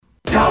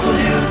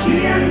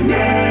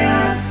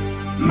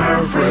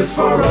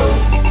Frisboro.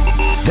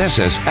 This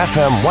is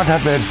FM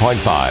 100.5,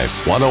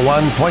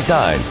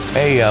 101.9,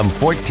 AM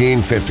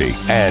 1450,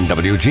 and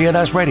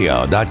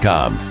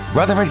WGNSradio.com.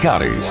 Rutherford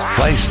County's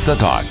place to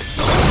talk.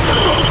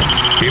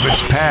 If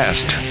it's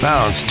passed,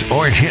 bounced,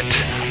 or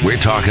hit, we're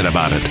talking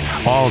about it.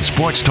 All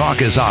sports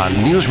talk is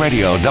on News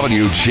Radio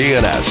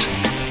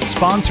WGNS.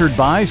 Sponsored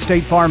by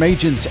State Farm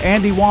agents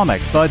Andy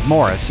Womack, Bud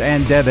Morris,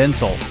 and Deb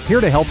Insel. Here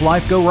to help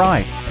life go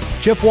right.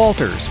 Chip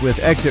Walters with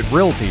Exit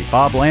Realty,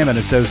 Bob Lamb and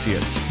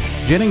Associates.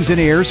 Jennings and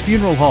Ayers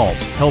Funeral Home,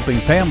 helping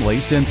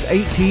families since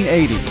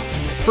 1880.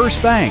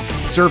 First Bank,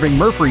 serving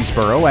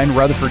Murfreesboro and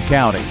Rutherford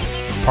County.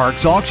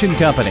 Parks Auction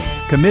Company,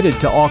 committed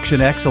to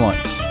auction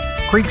excellence.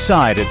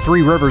 Creekside at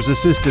Three Rivers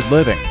Assisted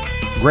Living.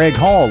 Greg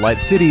Hall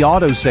at City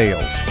Auto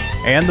Sales.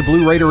 And the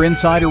Blue Raider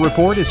Insider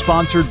Report is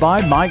sponsored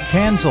by Mike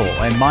Tanzel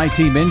and My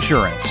Team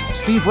Insurance,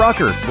 Steve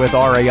Ruckert with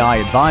RAI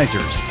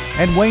Advisors,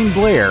 and Wayne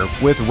Blair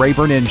with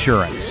Rayburn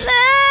Insurance.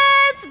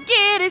 Let's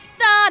get it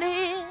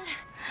started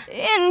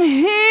in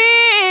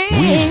here.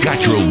 We've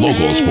got your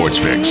local sports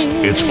fix.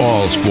 It's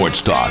all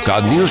sports talk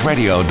on News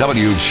Radio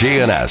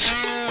WGNS.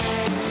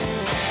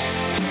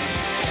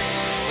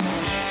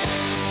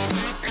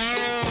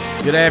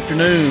 Good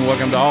afternoon.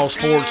 Welcome to All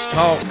Sports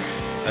Talk,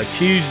 a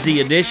Tuesday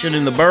edition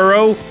in the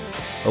Borough.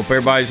 Hope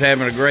everybody's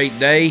having a great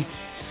day.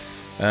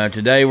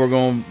 Today we're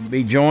going to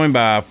be joined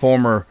by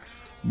former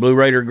Blue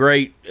Raider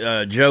great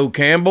Joe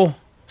Campbell,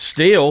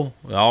 still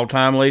the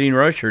all-time leading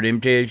rusher at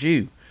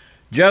MTSU.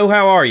 Joe,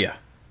 how are you?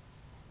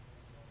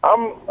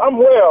 I'm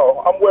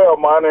well,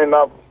 man, and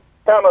I'm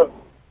kind of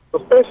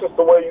suspicious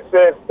the way you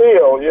said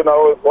still. You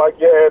know, it's like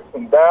you had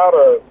some doubt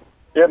or,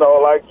 I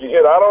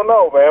don't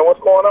know, man. What's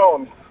going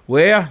on?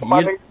 Well,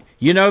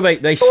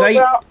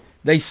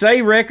 they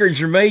say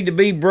records are made to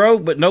be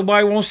broke, but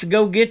nobody wants to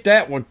go get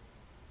that one.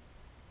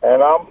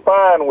 And I'm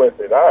fine with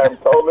it. I am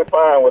totally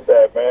fine with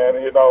that, man.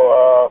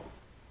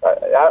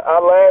 I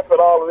laugh at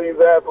all of these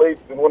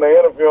athletes, and when they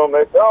interview them,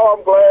 they say, "Oh,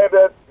 I'm glad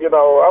that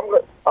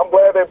I'm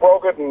glad they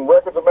broke it, and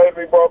records are made to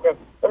be broken."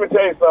 Let me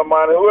tell you something,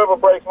 man. Whoever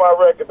breaks my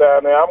record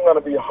down there, I'm going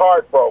to be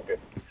heartbroken.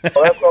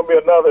 So that's going to be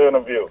another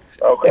interview.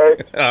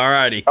 Okay. All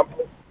righty. All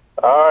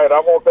right. I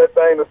want that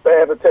thing to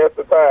stand the test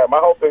of time. I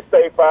hope they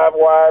stay 5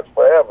 wides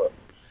forever.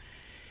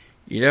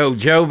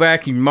 Joe,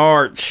 back in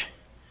March,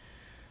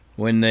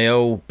 when the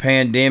old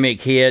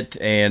pandemic hit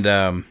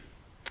and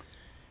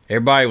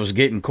everybody was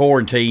getting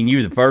quarantined, you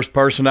were the first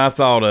person I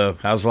thought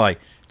of. I was like,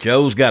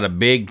 Joe's got a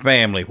big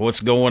family. What's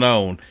going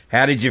on?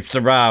 How did you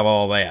survive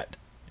all that?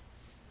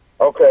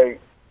 Okay.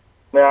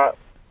 Now,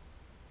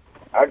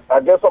 I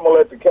guess I'm going to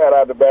let the cat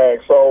out of the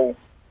bag. So,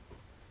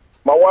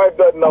 my wife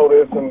doesn't know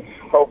this, and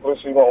hopefully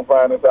she won't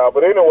find this out.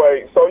 But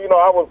anyway, so,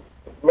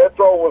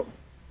 Metro was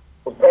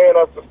paying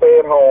us to stay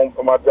at home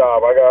for my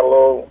job. I got a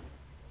little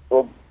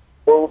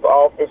booth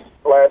office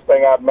last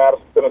thing out in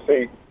Madison,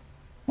 Tennessee.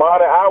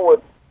 Monty, I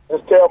would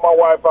just tell my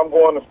wife I'm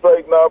going to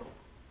straighten up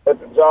at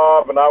the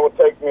job, and I would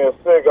take me a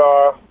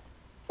cigar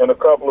and a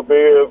couple of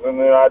beers, and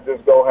then I'd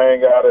just go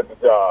hang out at the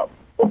job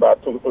for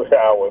about 2 or 3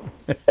 hours.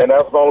 And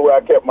that's the only way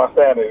I kept my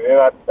sanity. And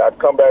I'd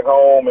come back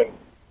home and,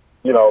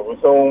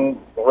 resume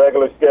the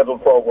regular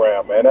scheduled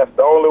program. And that's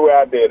the only way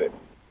I did it.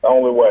 The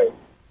only way.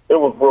 It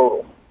was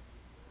brutal.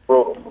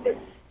 Brutal for me.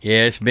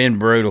 Yeah, it's been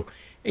brutal.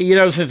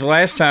 Since the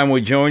last time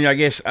we joined you, I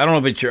guess, I don't know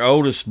if it's your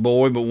oldest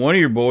boy, but one of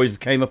your boys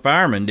became a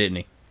fireman, didn't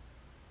he?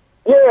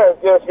 Yes.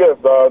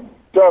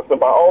 Justin,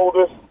 my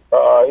oldest,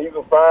 he's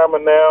a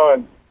fireman now,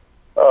 and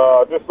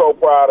just so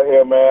proud of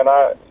him, man.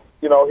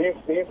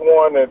 He's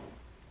one that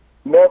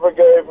never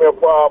gave me a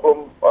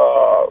problem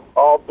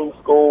all through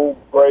school,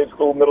 grade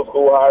school, middle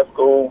school, high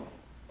school,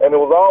 and it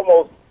was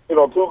almost,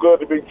 too good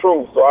to be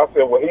true. So I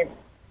said, well,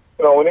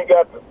 when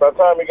by the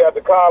time he got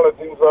to college,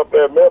 he was up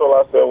there middle.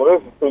 I said, well,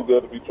 this is too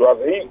good to be true. I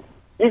said,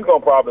 he's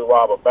gonna probably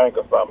rob a bank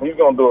or something. He's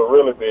gonna do it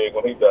really big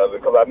when he does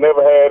it, because I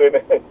never had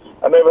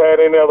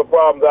any other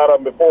problems out of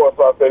him before.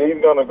 So I said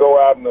he's gonna go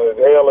out in the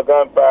hail of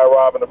gunfire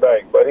robbing a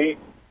bank, but he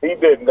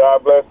didn't.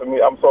 God bless him.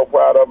 I'm so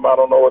proud of him. I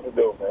don't know what to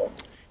do, man.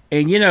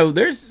 And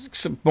there's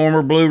some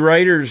former Blue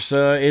Raiders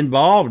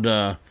involved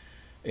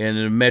in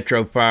the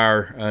Metro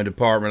Fire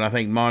Department. I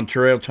think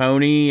Montreal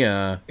Tony,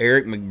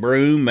 Eric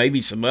McBroom,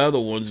 maybe some other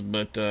ones,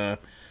 but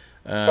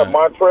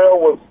Montreal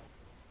was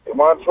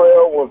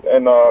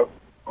and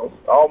was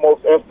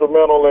almost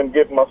instrumental in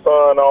getting my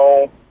son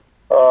on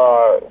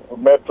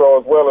Metro,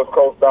 as well as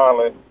Coach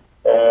Donnelly.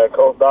 And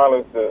Coach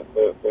Donnelly's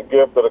the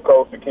gift of the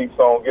coach that keeps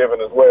on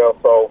giving as well.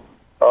 So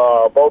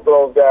both of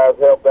those guys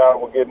helped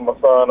out with getting my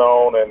son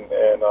on, and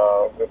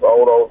just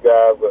owe those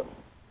guys a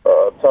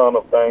ton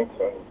of thanks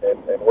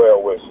and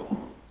well wishes.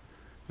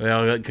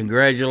 Well,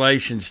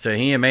 congratulations to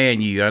him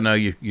and you. I know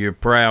you're a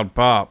proud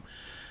pop.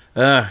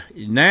 Now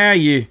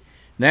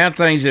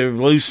things have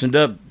loosened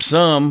up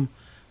some.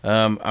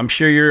 I'm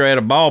sure you're at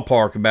a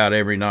ballpark about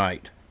every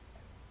night.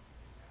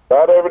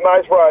 Not every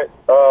night's right.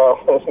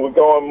 We're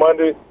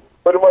going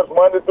pretty much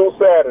Monday through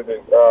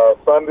Saturday.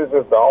 Sundays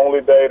is the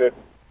only day that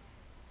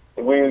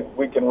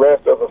we can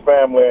rest as a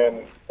family,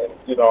 and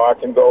I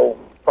can go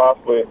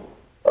possibly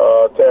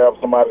tear up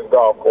somebody's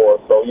golf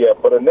course. So, yeah,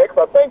 for the next,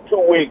 I think, 2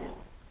 weeks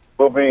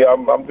will be,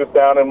 I'm just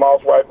down in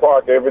Moss White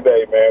Park every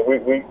day, man.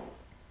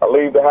 I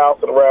leave the house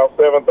at around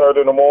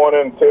 7:30 in the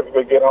morning and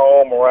typically get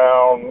home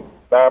around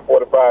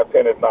 9:45,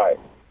 10 at night.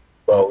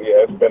 So,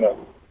 yeah,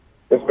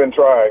 it's been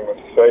trying, to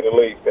say the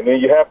least. And then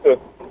you have to,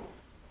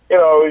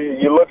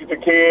 you look at the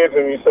kids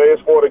and you say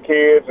it's for the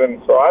kids.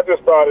 And so I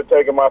just started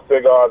taking my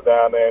cigars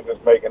down there and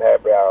just making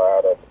happy hour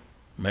out of it.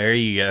 There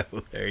you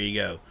go. There you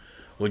go.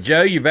 Well,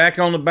 Joe, you're back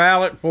on the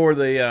ballot for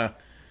the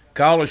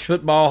College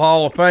Football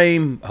Hall of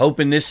Fame.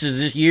 Hoping this is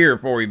this year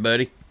for you,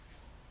 buddy.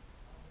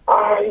 Yeah,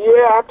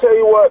 I tell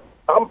you what,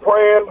 I'm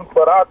praying,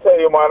 but I'll tell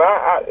you, man,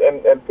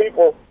 and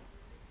people,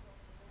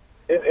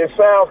 it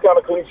sounds kind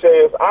of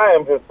cliche. I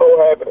am just so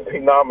happy to be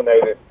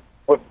nominated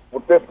with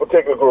this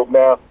particular group.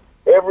 Now,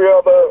 every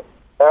other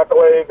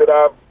accolade that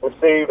I've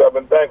received, I've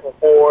been thankful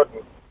for it,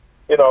 and,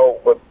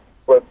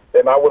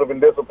 and I would have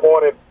been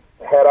disappointed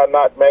had I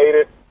not made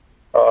it.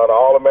 The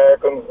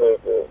All-Americans,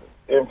 the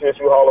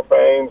MTSU Hall of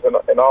Fames,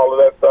 and all of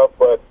that stuff.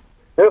 But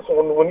this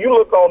one, when you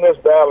look on this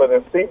ballot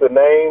and see the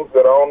names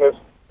that are on this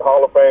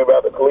Hall of Fame,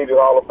 about the Collegiate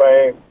Hall of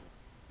Fame,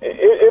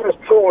 it is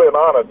truly an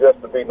honor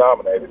just to be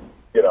nominated.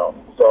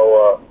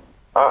 So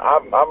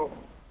I'm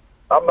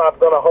not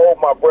going to hold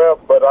my breath,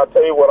 but I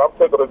tell you what, I'm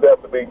tickled to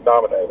death to be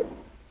nominated.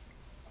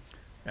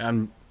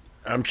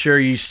 I'm sure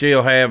you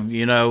still have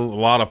a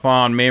lot of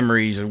fond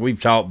memories, and we've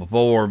talked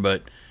before,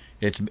 but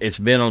it's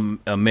been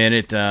a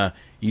minute.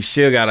 You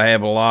still got to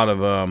have a lot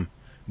of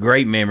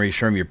great memories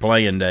from your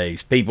playing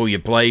days. People you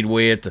played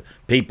with,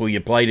 people you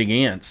played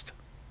against.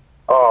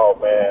 Oh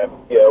man,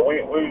 yeah,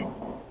 we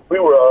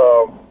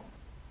were.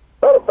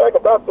 Matter of fact,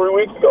 about 3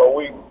 weeks ago,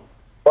 a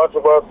bunch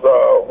of us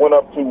went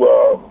up to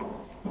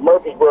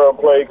Murfreesboro and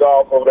played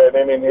golf over there at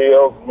Indian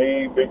Hills.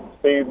 Me, Big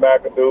Steve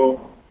McAdoo,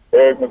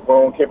 Eric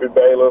McBroom, Kippy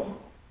Bayless,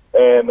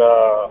 and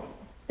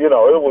it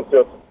was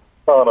just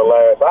a ton of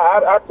laughs.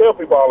 I tell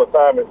people all the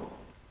time,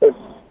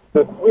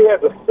 we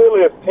had the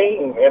silliest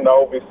team in the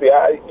OVC.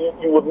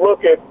 You would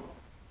look at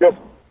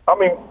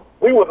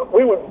we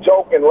would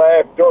joke and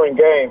laugh during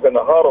games in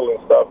the huddle and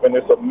stuff, and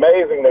it's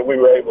amazing that we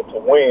were able to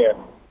win.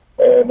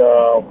 And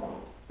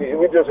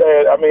we just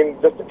had,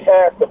 just a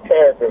cast of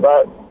characters.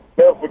 I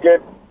never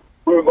forget,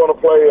 we were going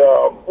to play,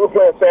 we were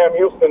playing Sam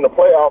Houston in the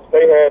playoffs.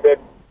 They had that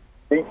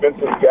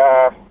defensive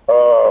guy,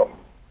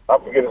 I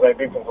forget his name,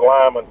 defensive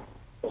lineman,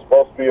 was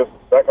supposed to be a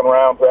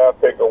second-round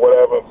draft pick or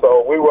whatever. And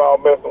so we were all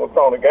messing with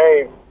Tony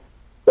Gaines,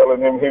 telling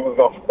him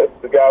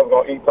the guy was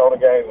going to eat Tony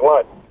Gaines'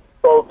 lunch.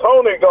 So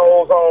Tony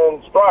goes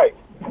on strike.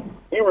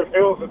 He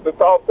refuses to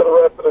talk to the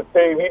rest of the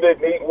team. He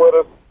didn't eat with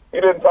us.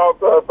 He didn't talk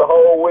to us the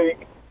whole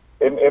week.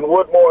 In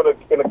Woodmore,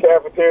 in the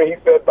cafeteria,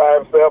 he sat by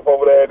himself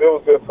over there, and it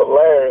was just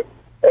hilarious.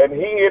 And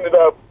he ended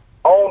up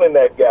owning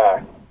that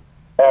guy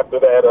after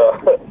that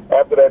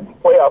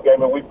playoff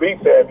game, and we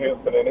beat Sam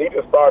Houston, and he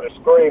just started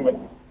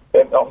screaming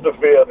on the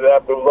field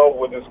after it was over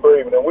with, his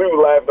screaming. And we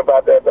were laughing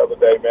about that the other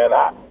day, man.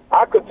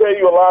 I could tell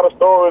you a lot of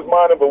stories,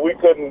 Monty, but we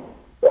couldn't.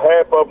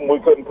 Half of them we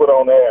couldn't put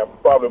on air,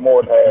 probably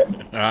more than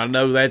half. I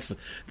know that's the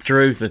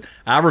truth. And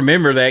I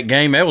remember that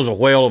game. That was a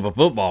whale of a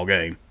football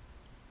game.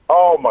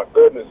 Oh, my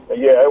goodness.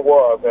 Yeah, it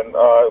was. And it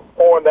was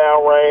pouring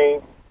down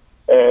rain.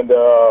 And that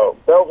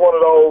was one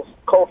of those,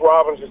 Coach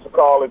Robbins used to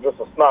call it just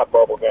a snot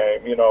bubble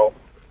game. You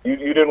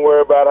didn't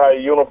worry about how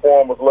your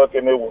uniform was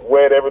looking. It was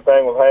wet.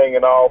 Everything was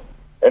hanging off.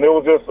 And it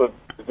was just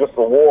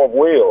a war of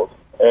wheels.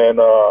 And,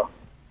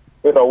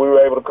 we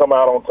were able to come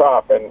out on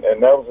top, and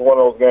that was one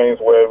of those games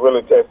where it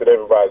really tested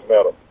everybody's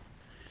mettle.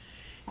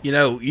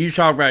 You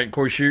talk about, of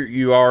course,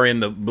 you are in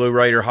the Blue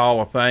Raider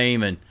Hall of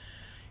Fame, and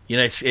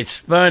it's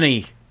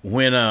funny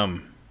when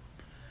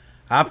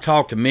I've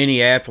talked to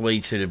many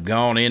athletes that have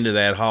gone into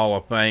that Hall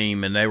of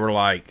Fame, and they were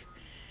like,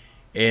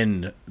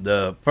 and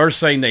the first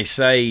thing they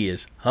say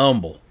is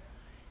humble.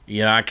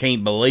 I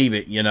can't believe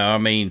it.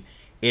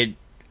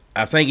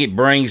 I think it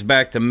brings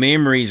back the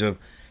memories of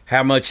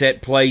how much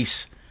that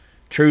place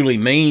truly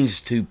means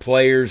to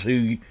players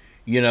who,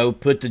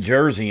 put the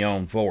jersey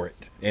on for it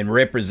and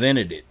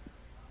represented it.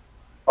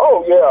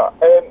 Oh, yeah.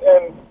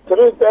 And to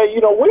this day,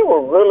 we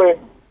were really,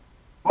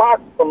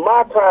 from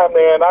my time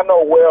there, and I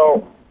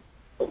know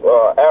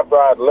after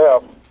I'd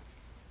left,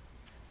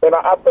 and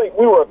I think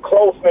we were a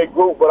close-knit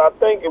group, but I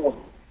think it was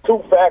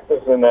two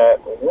factors in that.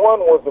 One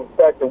was the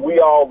fact that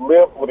we all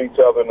lived with each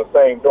other in the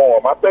same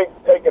dorm. I think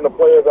taking the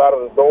players out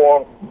of the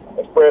dorm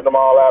and spreading them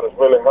all out has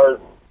really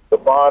hurt the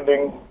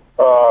bonding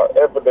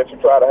effort that you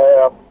try to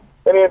have.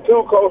 And then,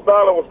 two, Coach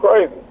Donlin was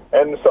crazy.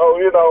 And so,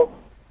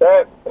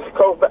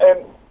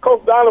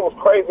 Coach Donlin was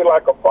crazy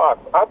like a fox.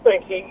 I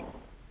think he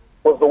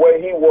was the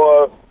way he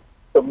was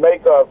to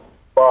make us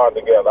bond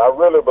together. I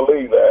really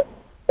believe that.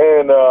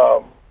 And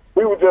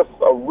we were just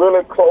a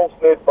really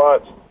close-knit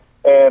bunch.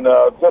 And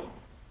a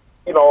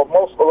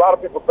lot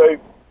of people say,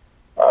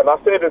 and I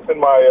said this in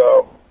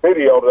my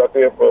video that I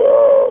did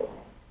for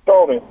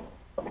Tony,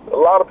 a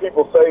lot of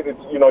people say that,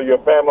 you're a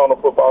family on a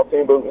football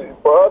team, but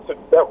for us,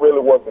 that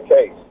really wasn't the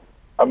case.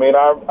 I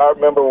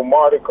remember when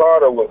Marty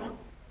Carter was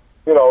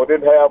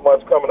didn't have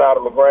much coming out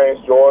of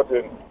LaGrange,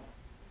 Georgia, and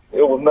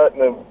it was nothing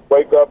to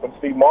wake up and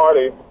see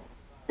Marty.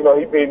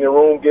 He'd be in your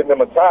room getting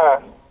him a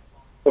tie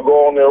to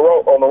go on the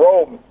road, go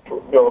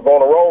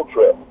on a road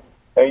trip.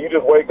 And you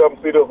just wake up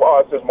and see this,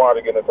 it's just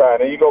Marty getting a tie,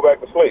 and then you go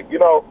back to sleep.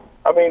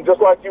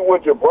 Just like you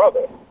would your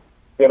brother,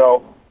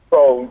 So,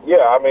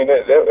 yeah,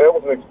 it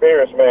was an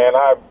experience, man.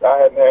 I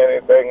hadn't had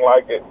anything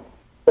like it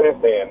since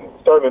then,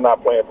 certainly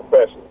not playing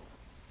professionally.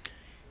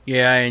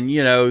 Yeah, and,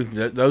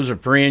 those are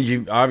friends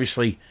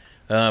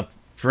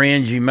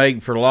friends you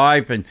make for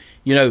life. And,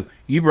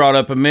 you brought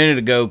up a minute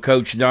ago,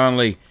 Coach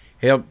Donnelly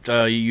helped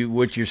you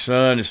with your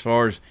son as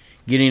far as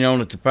getting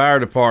on at the fire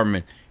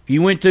department. If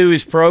you went through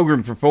his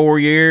program for 4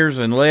 years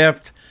and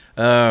left,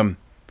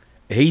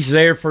 he's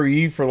there for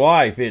you for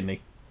life, isn't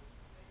he?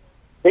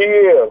 He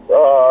is.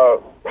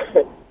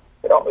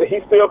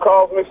 He still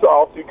calls me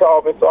soft. He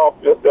called me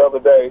soft just the other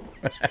day.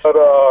 But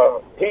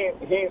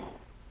he's,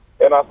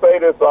 and I say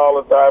this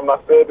all the time, and I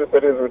said this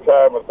at his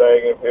retirement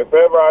thing, if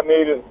ever I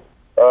needed,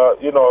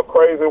 a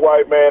crazy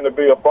white man to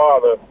be a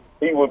father,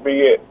 he would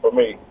be it for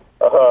me.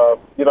 I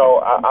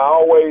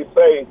always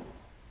say,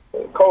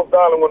 Coach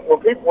Donnelly,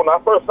 when I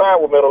first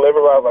signed with Middle,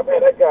 everybody was like,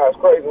 man, that guy's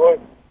crazy. I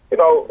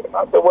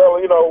said,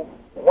 well,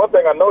 one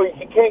thing I know,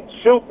 he can't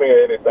shoot me or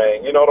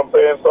anything, you know what I'm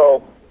saying?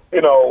 So,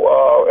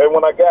 and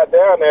when I got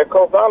down there,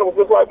 Coach Donnelly was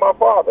just like my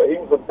father. He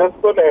was a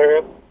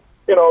disciplinarian.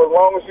 As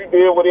long as you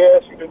did what he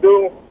asked you to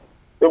do,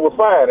 it was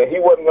fine. And he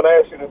wasn't going to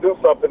ask you to do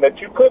something that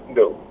you couldn't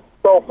do.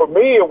 So for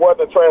me, it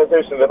wasn't a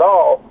transition at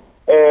all.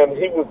 And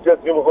it was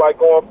like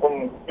going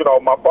from,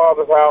 my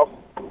father's house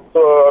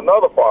to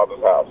another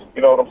father's house.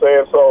 You know what I'm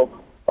saying? So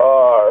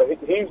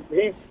he's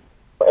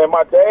and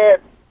my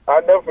dad,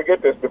 I never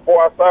forget this.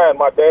 Before I signed,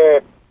 my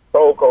dad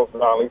told Coach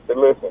Donnelly, he said,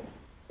 listen,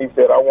 he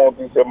said,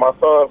 my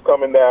son's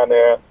coming down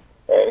there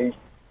and he's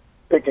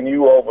picking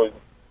you over,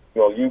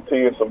 UT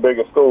and some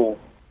bigger schools.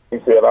 He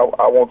said,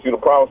 I want you to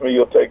promise me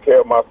you'll take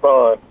care of my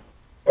son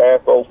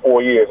past those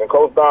 4 years. And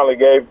Coach Donnelly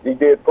he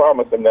did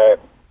promise him that.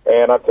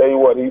 And I tell you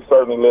what, he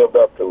certainly lived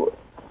up to it.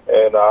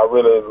 And I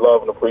really love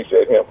and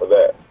appreciate him for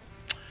that.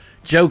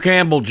 Joe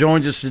Campbell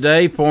joins us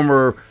today,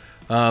 former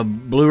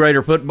Blue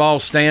Raider football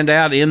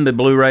standout in the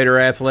Blue Raider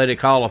Athletic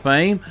Hall of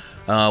Fame.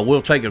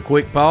 We'll take a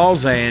quick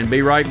pause and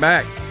be right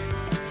back.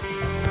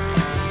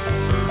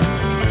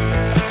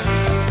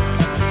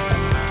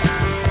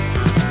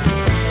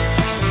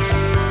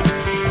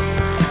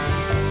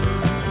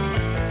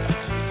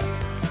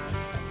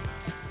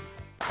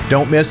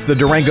 Don't miss the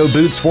Durango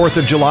Boots 4th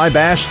of July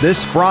Bash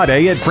this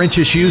Friday at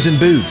French's Shoes and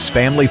Boots.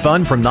 Family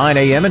fun from 9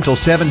 a.m. until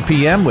 7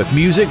 p.m. with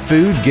music,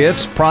 food,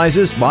 gifts,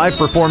 prizes, live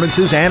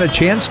performances, and a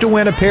chance to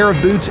win a pair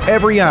of boots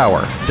every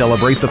hour.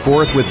 Celebrate the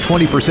 4th with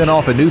 20%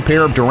 off a new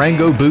pair of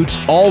Durango boots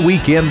all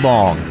weekend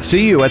long.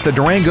 See you at the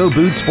Durango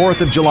Boots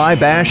 4th of July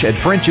Bash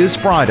at French's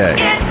Friday.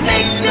 It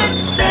makes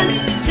good sense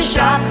to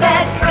shop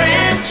at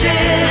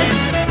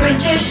French's.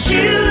 French's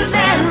Shoes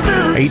and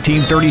Boots.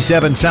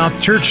 1837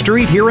 South Church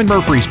Street here in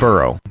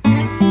Murfreesboro.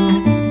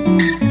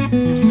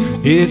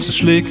 It's a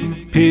Slick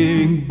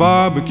Pig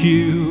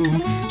barbecue,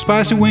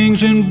 spicy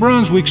wings and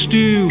Brunswick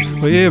stew,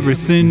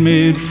 everything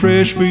made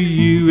fresh for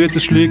you at the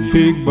Slick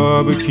Pig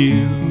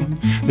barbecue.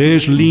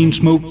 There's lean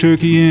smoked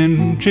turkey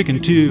and chicken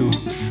too,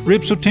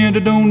 ribs so tender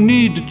don't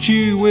need to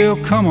chew. Well,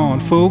 come on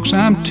folks,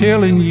 I'm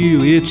telling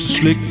you, it's a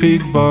Slick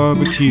Pig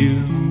barbecue.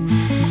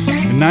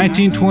 In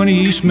 1920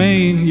 East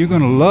Main, you're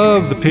gonna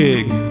love the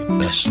pig.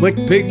 The Slick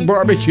Pig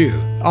barbecue,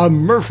 a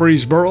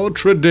Murfreesboro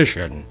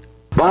tradition.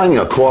 Buying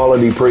a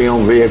quality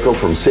pre-owned vehicle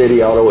from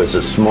City Auto is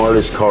the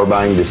smartest car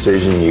buying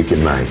decision you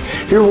can make.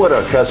 Hear what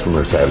our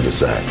customers have to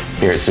say.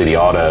 Here at City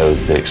Auto,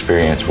 the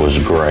experience was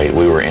great.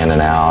 We were in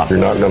and out. You're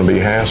not going to be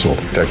hassled.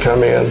 They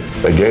come in,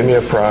 they gave me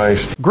a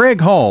price.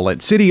 Greg Hall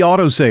at City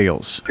Auto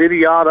Sales.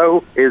 City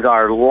Auto is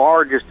our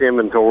largest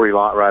inventory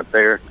lot right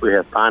there. We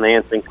have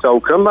financing. So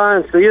come by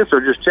and see us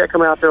or just check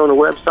them out there on the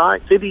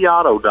website,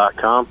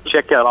 cityauto.com.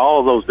 Check out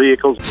all of those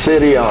vehicles.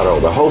 City Auto,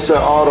 the wholesale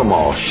auto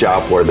mall.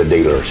 Shop where the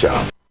dealers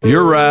shop.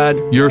 Your ride,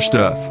 your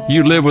stuff.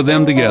 You live with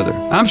them together.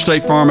 I'm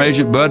State Farm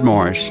Agent Bud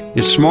Morris.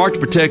 It's smart to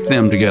protect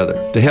them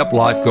together to help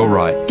life go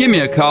right. Give me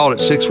a call at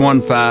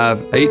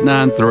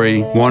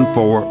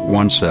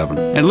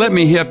 615-893-1417 and let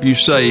me help you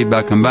save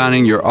by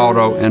combining your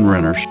auto and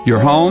renters. Your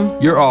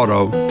home, your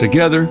auto,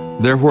 together,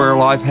 they're where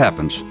life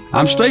happens.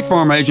 I'm State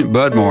Farm Agent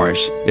Bud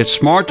Morris. It's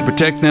smart to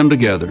protect them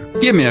together.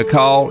 Give me a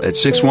call at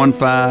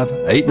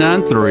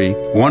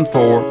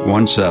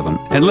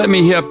 615-893-1417 and let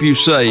me help you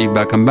save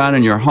by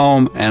combining your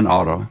home and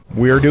auto.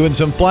 We're doing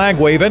some flag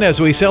waving as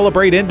we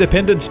celebrate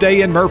Independence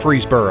Day in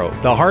Murfreesboro.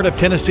 The Heart of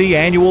Tennessee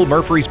annual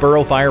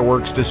Murfreesboro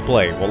fireworks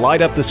display will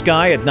light up the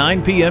sky at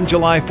 9 p.m.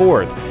 July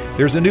 4th.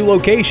 There's a new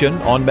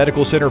location on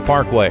Medical Center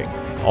Parkway.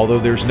 Although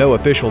there's no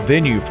official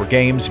venue for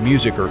games,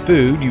 music, or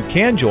food, you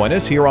can join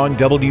us here on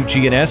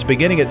WGNS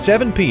beginning at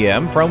 7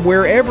 p.m. from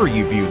wherever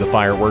you view the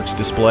fireworks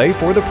display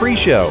for the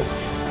pre-show.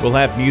 We'll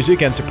have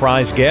music and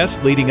surprise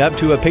guests leading up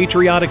to a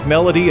patriotic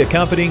melody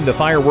accompanying the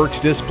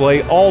fireworks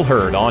display, all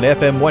heard on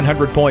FM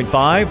 100.5,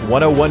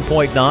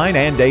 101.9,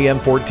 and AM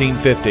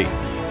 1450.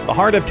 The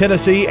Heart of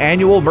Tennessee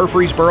annual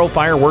Murfreesboro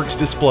Fireworks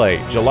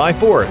Display, July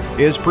 4th,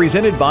 is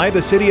presented by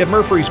the City of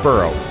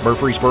Murfreesboro,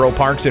 Murfreesboro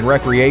Parks and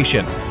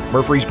Recreation,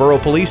 Murfreesboro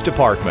Police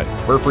Department,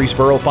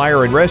 Murfreesboro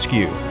Fire and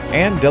Rescue,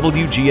 and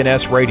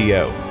WGNS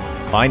Radio.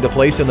 Find a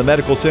place in the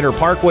Medical Center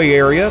Parkway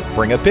area,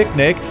 bring a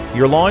picnic,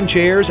 your lawn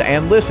chairs,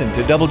 and listen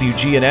to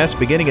WGNS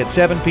beginning at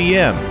 7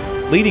 p.m.,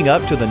 leading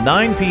up to the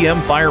 9 p.m.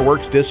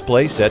 fireworks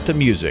display set to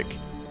music.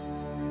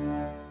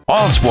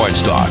 All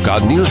Sports Talk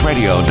on News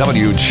Radio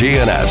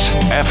WGNS,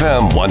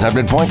 FM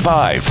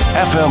 100.5,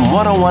 FM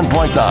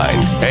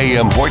 101.9,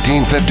 AM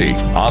 1450,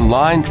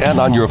 online and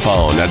on your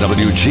phone at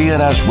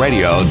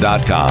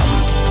WGNSradio.com.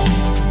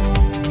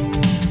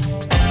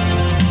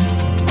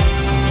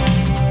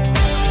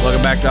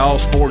 Welcome back to All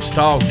Sports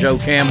Talk. Joe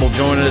Campbell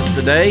joining us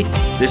today.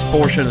 This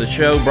portion of the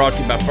show brought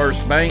to you by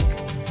First Bank,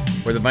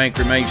 where the bank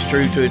remains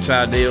true to its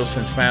ideals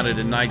since founded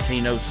in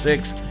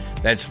 1906.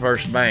 That's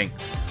First Bank.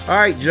 All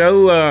right,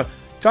 Joe,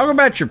 talk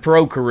about your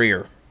pro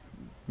career.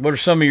 What are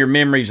some of your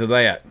memories of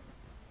that?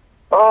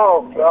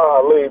 Oh,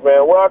 golly,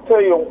 man. Well, I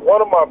tell you,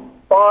 one of my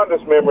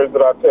fondest memories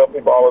that I tell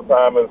people all the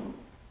time is,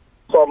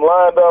 so I'm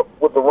lined up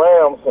with the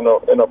Rams in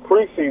a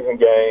preseason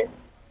game,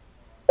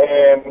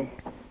 and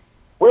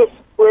we're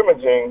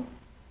scrimmaging.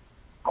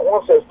 I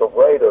want to say it's the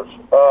Raiders.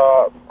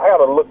 I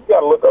gotta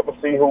look up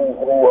and see who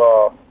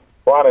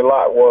Ronnie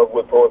Lott was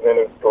with towards the end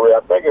of his career. I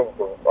think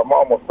I'm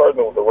almost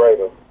certain it was the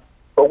Raiders.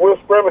 But we're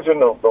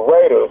scrimmaging the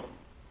Raiders.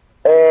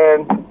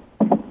 And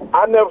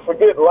I never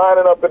forget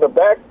lining up in the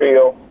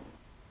backfield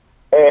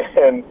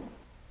and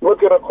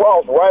looking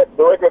across, right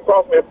directly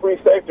across me at free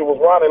safety was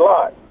Ronnie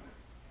Lott.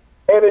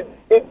 And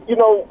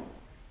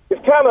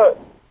it's kind of,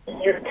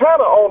 you're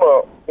kind of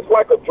on it's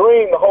like a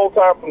dream the whole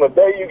time from the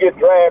day you get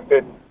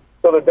drafted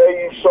to the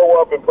day you show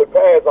up and put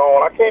pads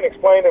on. I can't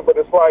explain it, but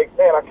it's like,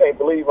 man, I can't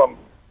believe I'm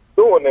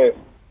doing this.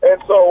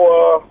 And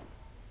so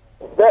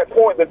at that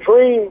point, the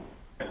dream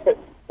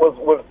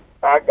was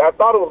I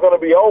thought it was going to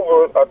be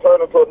over. I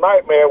turned into a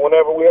nightmare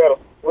whenever we had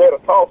a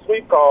toss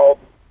sweep call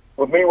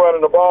with me running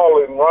the ball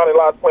and Ronnie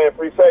Lott playing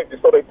free safety.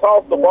 So they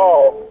tossed the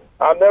ball.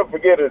 I'll never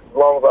forget it as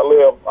long as I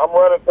live. I'm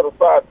running to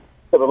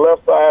the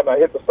left side, and I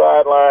hit the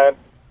sideline.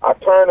 I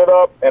turn it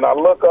up, and I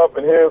look up,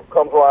 and here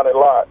comes Ronnie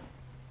Lott.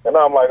 And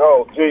I'm like,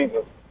 oh,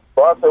 Jesus.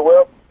 So I said,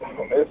 well,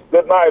 it's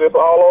good night. It's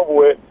all over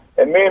with.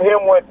 And me and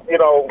him went,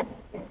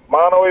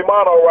 mano a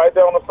mano right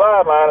there on the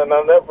sideline, and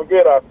I'll never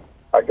forget, I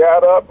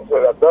got up and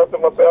said I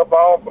dusted myself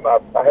off, and I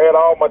had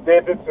all my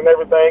digits and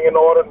everything in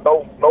order,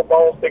 no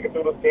bones sticking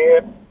through the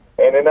skin.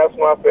 And then that's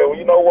when I said, well,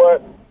 you know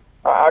what?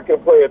 I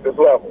can play at this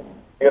level,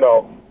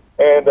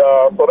 And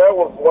so that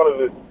was one of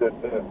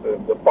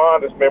the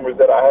fondest memories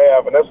that I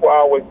have, and that's why I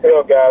always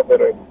tell guys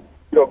that are,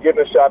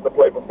 getting a shot to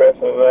play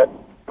professionally,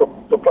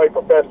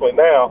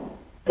 now,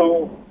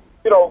 to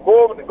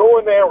go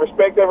in there and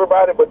respect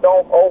everybody, but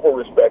don't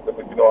over-respect them,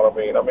 if you know what I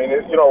mean. I mean,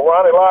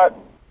 Ronnie Lott,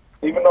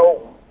 even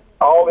though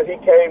all that he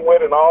came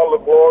with and all the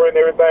glory and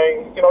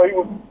everything,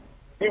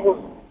 he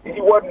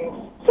wasn't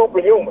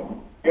superhuman.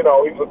 He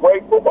was a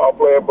great football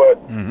player, but,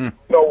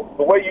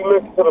 the way you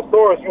listen to the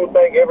stories, you would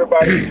think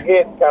everybody's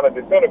hit kind of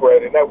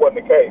disintegrated, and that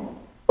wasn't the case.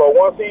 So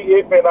once he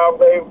hit me and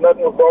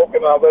nothing was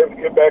broken, I was able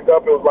to get back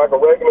up. It was like a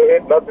regular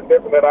hit, nothing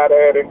different than I'd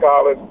had in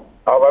college.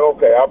 I was like,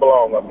 okay, I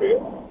belong up here.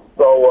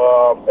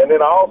 So, and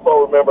then I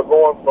also remember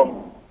going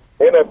from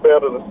NFL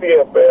to the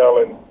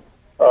CFL, and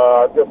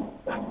I just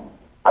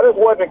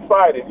wasn't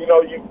excited.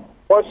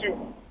 Once you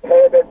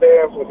had that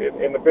dance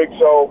in the big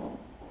show,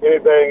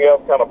 anything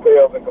else kind of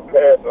pales in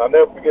comparison. I'll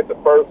never forget the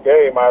first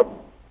game. I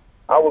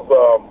was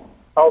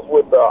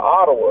with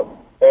Ottawa,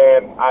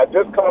 and I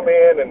just come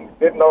in and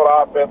didn't know the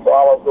offense, so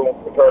all I was doing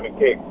was returning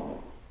kicks.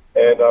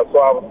 And so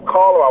I was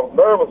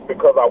nervous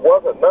because I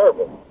wasn't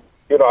nervous.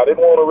 I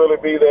didn't want to really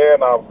be there,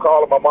 and I was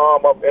calling my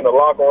mom up in the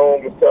locker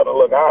room, just telling her,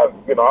 look, I'm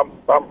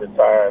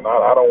retiring.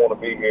 I don't want to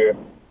be here.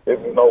 This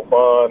is no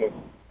fun. It's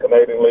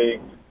Canadian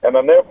League. And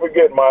I'll never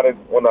forget, Monty,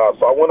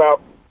 so I went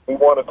out, we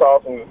won the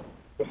toss and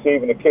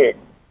receiving the kick.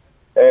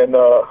 And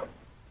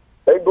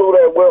they blew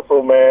that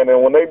whistle, man.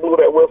 And when they blew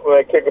that whistle,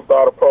 that kicker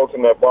started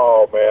approaching that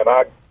ball, man.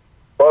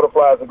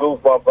 Butterflies and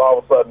goosebumps all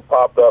of a sudden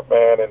popped up,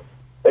 man. And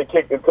they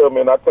kicked it to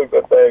me, and I took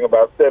that thing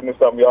about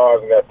 70-something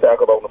yards and got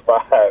tackled on the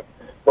 5.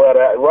 But,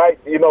 I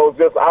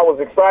was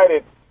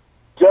excited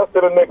just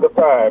in the nick of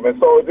time. And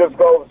so it just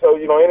goes to show,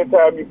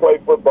 anytime you play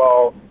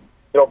football,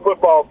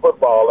 football.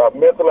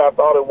 Mentally, I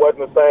thought it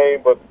wasn't the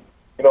same, but,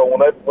 when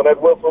that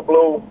whistle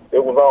blew,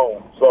 it was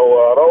on.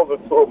 So those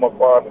are two of my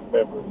fondest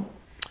memories.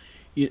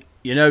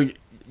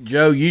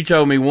 Joe, you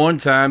told me one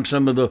time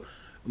some of the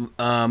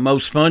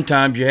most fun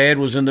times you had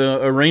was in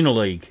the Arena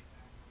League.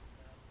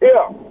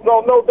 Yeah,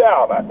 no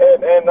doubt.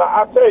 And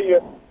I tell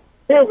you,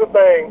 here's the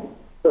thing.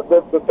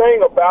 The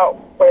thing about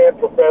playing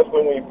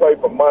professionally when you play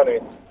for money,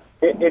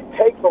 it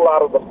takes a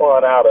lot of the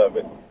fun out of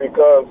it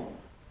because,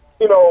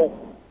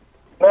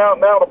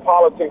 now the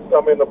politics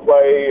come into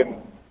play,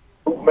 and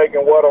who's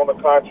making what on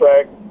the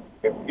contract.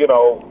 If,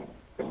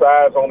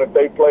 decides on if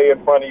they play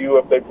in front of you,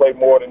 if they play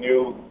more than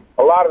you.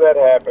 A lot of that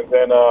happens,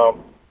 and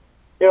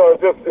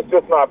it's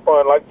just not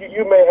fun. Like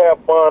you may have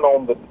fun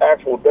on the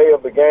actual day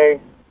of the game,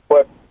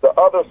 but the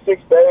other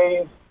 6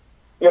 days,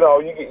 you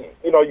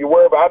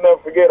worry about. I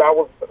never forget. I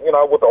was,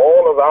 with the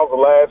Oilers, I was the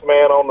last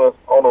man on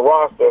the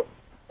roster,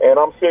 and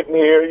I'm sitting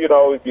here.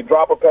 If you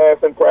drop a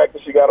pass in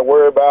practice, you got to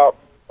worry about,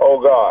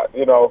 oh God,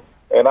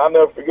 And I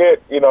never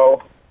forget,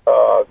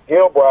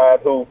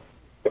 Gilbride, who,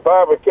 if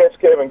I ever catch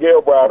Kevin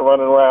Gilbride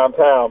running around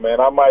town, man,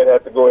 I might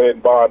have to go ahead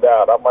and bond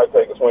out. I might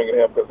take a swing at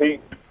him because he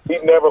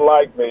never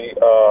liked me.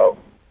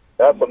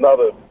 That's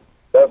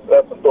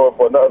a story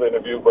for another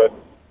interview. But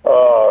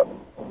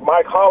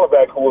Mike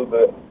Hollaback, who was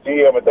the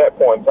GM at that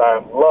point in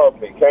time,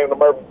 loved me. Came to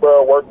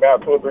Murfreesboro, worked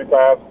out 2 or 3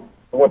 times.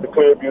 We went to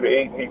Clearview to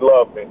eat, and he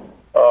loved me.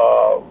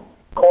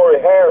 Corey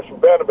Harris from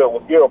Vanderbilt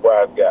was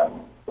Gilbride's guy.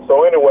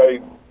 So anyway,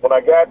 when I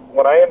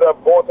ended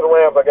up going to the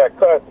Rams, I got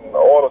cut, and the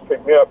Oilers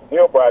picked me up.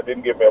 Gilbride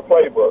didn't give me a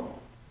playbook,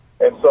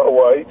 and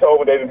so he told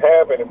me they didn't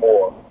have any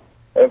more.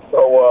 And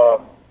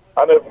so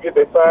I never forget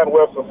they signed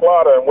Webster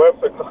Slaughter, and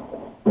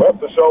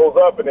Webster shows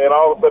up, and then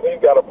all of a sudden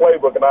he's got a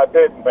playbook, and I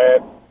didn't,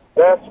 man.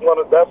 That's what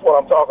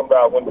I'm talking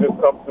about when it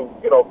comes to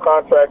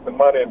contracts and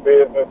money and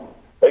business.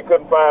 They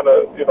couldn't find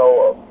a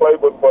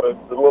playbook for the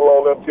little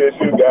old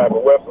MTSU guy,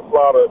 but Webster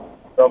Slaughter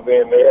comes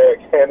in. They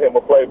hand him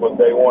a playbook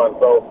day one.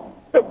 So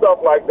just stuff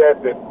like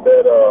that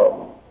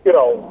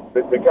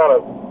kind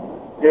of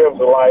gives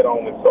a light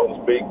on it, so to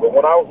speak. But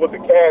when I was with the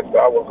Cats,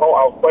 I was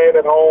playing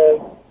at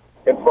home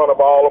in front of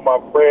all of my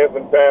friends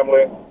and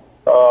family.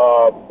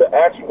 The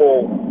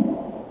actual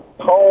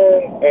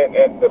tone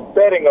and the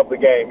setting of the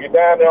game. You're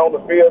down there on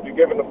the field, you're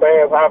giving the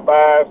fans high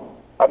fives.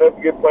 I never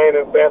forget playing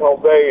in San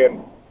Jose,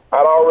 and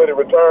I'd already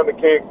returned the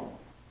kick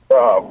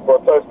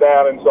for a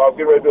touchdown, and so I was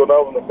getting ready to do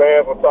another one. The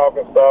fans were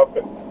talking stuff,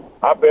 and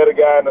I bet a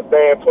guy in the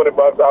stand $20 I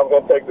was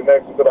going to take the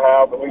next one to the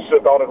house, and we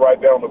shook on it right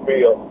there on the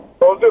field.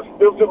 So it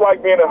was just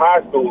like being in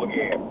high school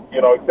again,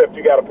 except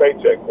you got a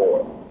paycheck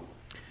for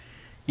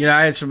it.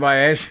 I had somebody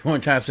ask me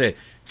one time, said,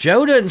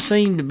 Joe doesn't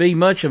seem to be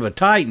much of a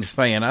Titans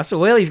fan. I said,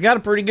 well, he's got a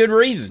pretty good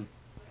reason.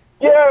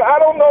 Yeah, I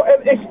don't know.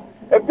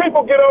 And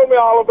people get on me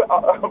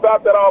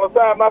about that all the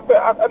time,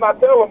 and I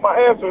tell them my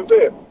answer is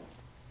this.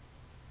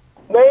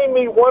 Name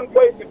me one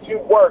place that you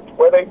worked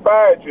where they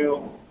fired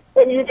you,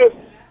 and you just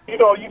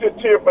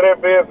cheer for their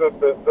business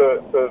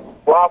to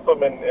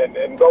blossom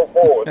and go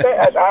forward.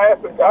 I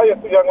asked a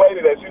young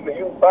lady that she's a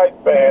huge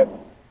Titans fan,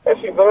 and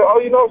she said,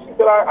 she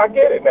said, I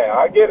get it now.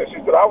 I get it. She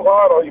said, I was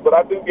hard on you, but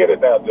I do get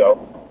it now, Joe.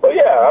 But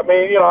yeah, I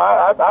mean,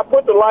 I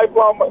put the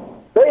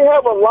lifelong, they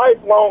have a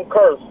lifelong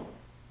curse,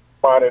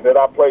 Bonnie, that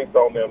I placed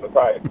on them, the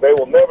Titans. They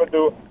will never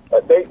do,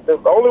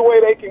 the only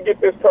way they can get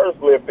this curse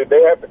lifted,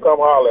 they have to come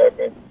holler at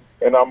me.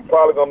 And I'm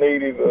probably going to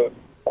need either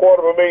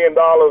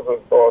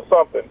 $250,000 or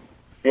something.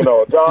 A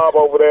job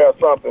over there or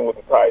something with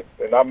the Titans,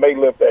 and I may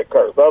lift that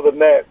curse. Other than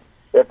that,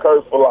 they're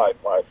cursed for life,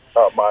 Mike.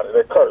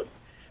 They're cursed.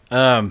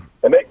 And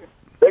they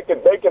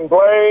can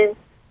blame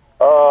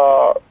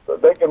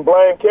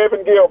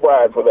Kevin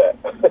Gilbride for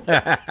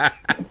that.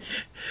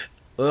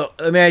 Well,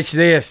 let me ask you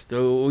this: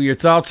 your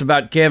thoughts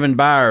about Kevin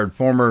Byard,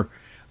 former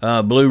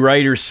Blue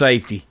Raiders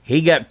safety?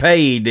 He got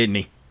paid, didn't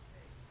he?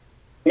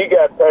 He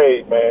got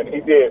paid, man. He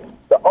did.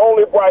 The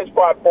only bright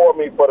spot for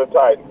me for the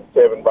Titans is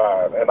Kevin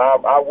Byard, and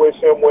I wish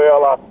him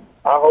well.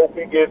 I hope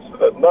he gets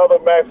another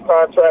max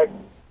contract.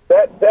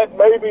 That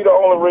may be the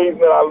only reason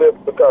that I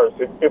lift the curse.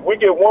 If we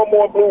get one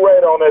more Blue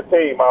Raider on that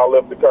team, I'll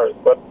lift the curse.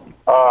 But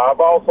I've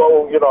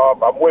also,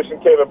 I'm wishing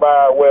Kevin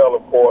Byard well,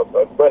 of course.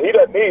 But he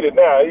doesn't need it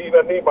now. He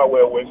doesn't need my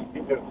well wishes.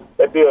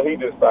 That deal he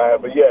just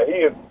signed. But yeah,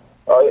 he is.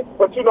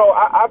 But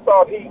I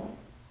thought he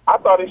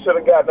should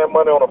have gotten that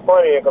money on the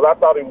front end because I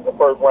thought he was a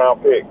first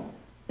round pick.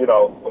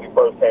 When he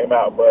first came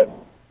out, but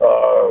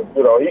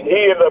he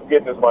ended up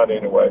getting his money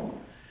anyway.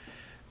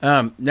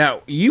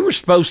 Now you were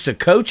supposed to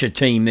coach a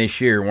team this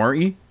year,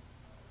 weren't you?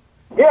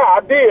 Yeah,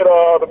 I did.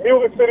 The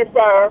Music City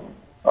Fire,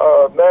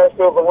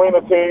 Nashville's arena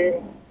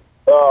team.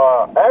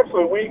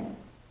 Actually, we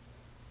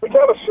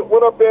kind of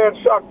went up there and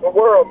shocked the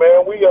world,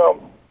 man. We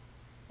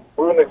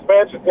were an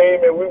expansion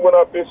team, and we went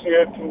up this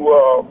year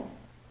to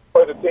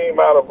play the team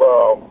out of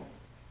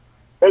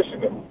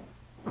Michigan,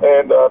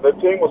 and the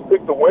team was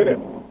picked to win it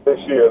this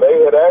year.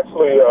 They had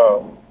actually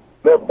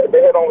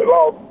they had only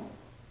lost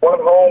one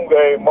home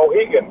game,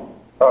 Mohegan,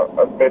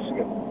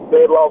 Michigan.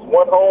 They had lost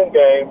one home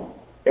game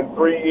in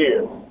 3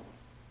 years,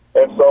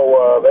 and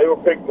so they were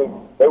picked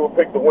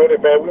to win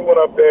it. Man, we went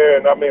up there,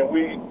 and I mean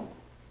we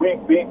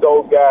beat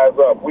those guys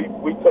up. We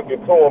took it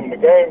to them in the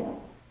game.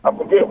 I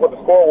forget what the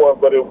score was,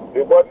 but it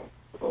wasn't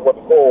what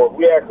the score was.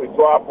 We actually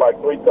dropped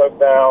like 3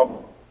 touchdowns,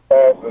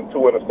 passes, and 2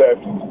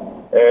 interceptions,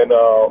 and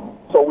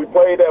so we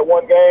played that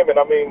one game, and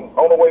I mean,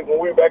 on the way when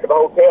we were back at the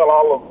hotel,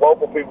 all the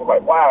local people were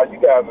like, "Wow, you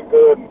guys are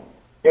good." And,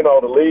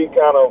 the league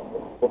kind of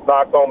was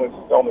knocked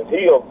on his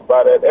heels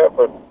by that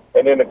effort,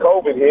 and then the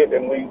COVID hit,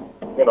 and we,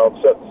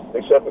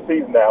 they shut the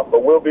season down. So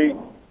we'll be,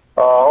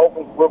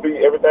 hopefully,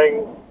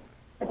 everything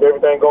if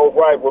everything goes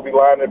right, we'll be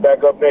lining it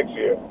back up next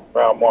year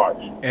around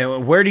March.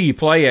 And where do you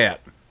play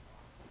at?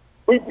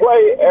 We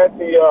play at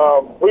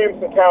the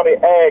Williamson County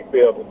Ag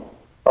Building,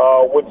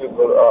 which is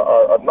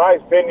a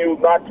nice venue,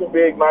 not too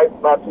big,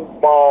 not too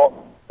small.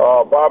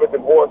 Bobby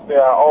DeVorsny,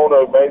 our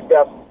owner, man, he's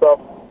got some stuff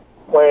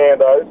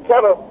planned. It's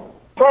kind of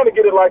trying to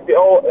get it like the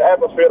old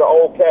atmosphere, the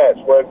old Catch,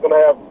 where it's going to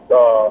have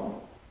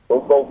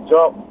those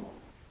jump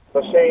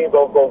machines,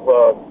 those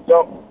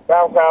jump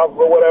bounce houses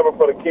or whatever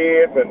for the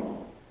kids, and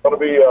going to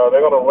be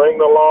they're going to ring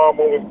the alarm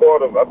when we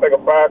start. I think a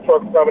fire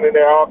truck's coming in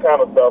there, all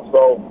kind of stuff.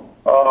 So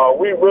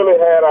we really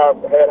had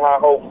high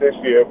hopes this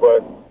year,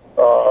 but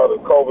the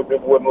COVID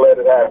just wouldn't let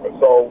it happen.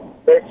 So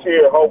next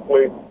year,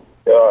 hopefully,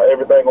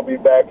 everything will be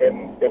back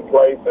in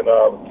place, and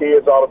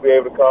kids ought to be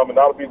able to come, and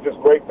ought to be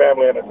just great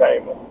family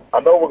entertainment.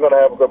 I know we're going to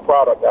have a good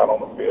product out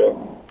on the field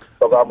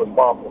because I'm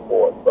responsible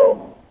for it.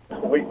 So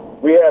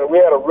we had a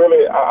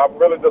really, I'm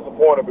really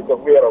disappointed because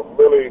we had a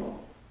really,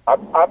 I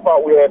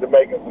thought we had to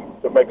make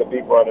a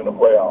deep run in the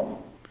playoffs.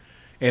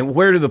 And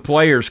where do the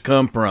players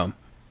come from?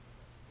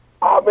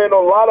 I mean, a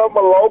lot of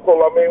them are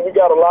local. I mean, we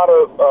got a lot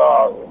of,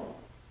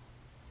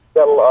 I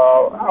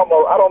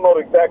don't know the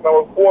exact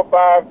number, 4 or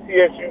 5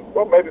 TSU,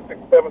 well, maybe 6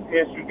 or 7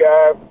 TSU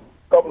guys, a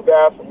couple of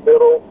guys from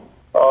Middle,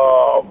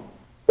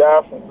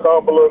 guys from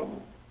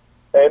Cumberland,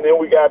 and then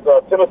we got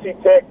Tennessee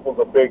Tech was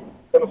a big,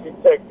 Tennessee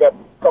Tech got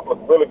a couple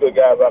of really good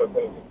guys out of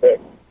Tennessee Tech.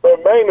 So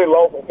mainly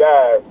local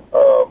guys,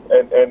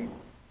 and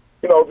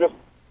you know, just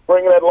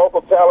bringing that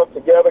local talent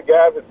together,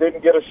 guys that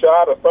didn't get a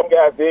shot, or some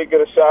guys did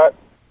get a shot.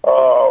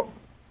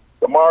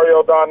 The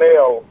Mario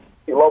Donnell,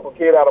 the local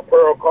kid out of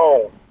Pearl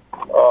Cone,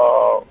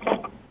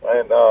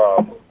 and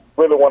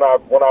really one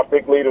of our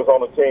big leaders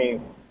on the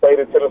team, played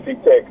at Tennessee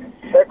Tech.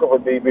 Heck of a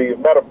DB. As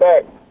a matter of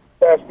fact,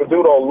 Pastor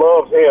Peduto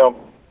loves him.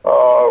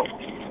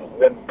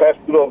 And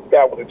Pastor Peduto's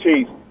guy with the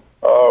Chiefs.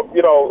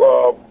 You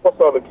know, what's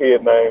the other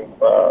kid name?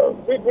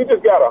 We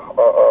just got a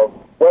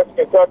West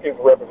Kentucky's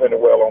represented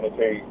well on the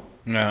team.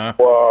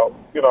 Uh-huh.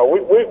 You know,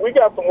 we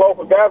got some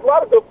local guys. A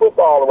lot of good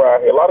football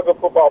around here. A lot of good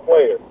football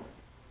players.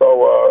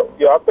 So,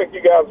 yeah, I think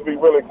you guys will be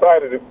really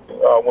excited if,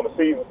 when the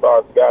season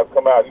starts, you guys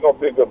come out. You're going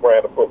to see a good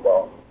brand of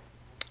football.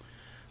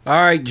 All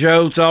right,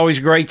 Joe, it's always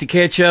great to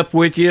catch up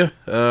with you.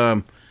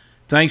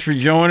 Thanks for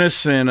joining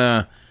us,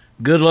 and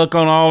good luck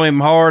on all them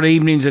hard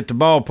evenings at the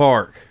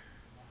ballpark.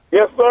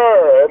 Yes,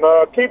 sir, and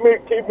keep me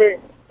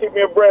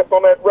abreast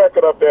on that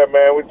record up there,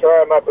 man. We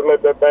try not to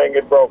let that thing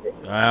get broken.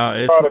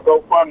 It's on the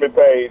GoFundMe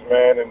page,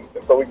 man, and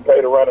so we can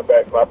pay the running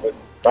back not to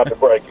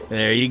break it.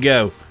 There you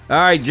go. All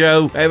right,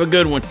 Joe, have a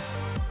good one.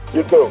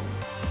 You too.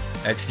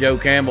 That's Joe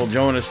Campbell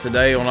joining us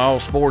today on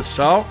All Sports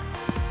Talk.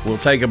 We'll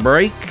take a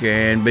break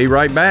and be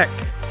right back.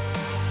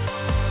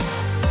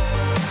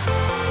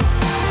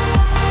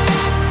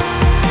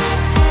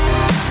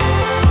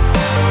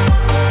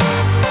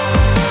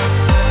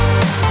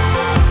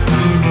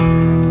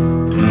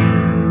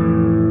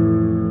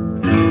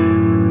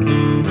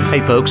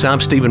 Hey folks, I'm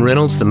Stephen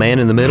Reynolds, the man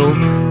in the middle.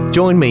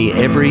 Join me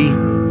every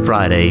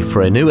Friday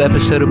for a new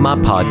episode of my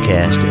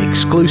podcast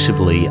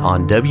exclusively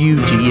on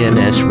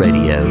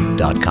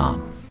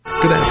WGNSradio.com.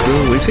 Good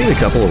afternoon. We've seen a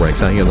couple of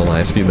wrecks out here in the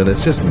last few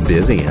minutes. Just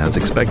busy as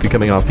expected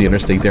coming off the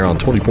interstate there on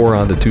 24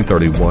 onto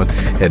 231,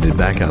 headed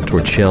back out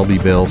towards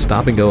Shelbyville.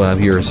 Stop and go out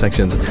here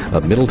sections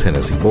of Middle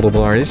Tennessee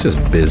Boulevard. It's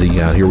just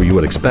busy out here where you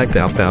would expect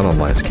outbound on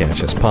Las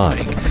Cassius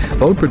Pike.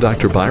 Vote for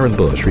Dr. Byron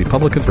Bush,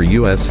 Republican for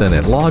U.S.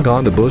 Senate. Log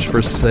on to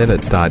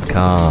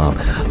bushforsenate.com.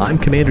 I'm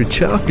Commander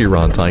Chuck. You're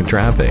on time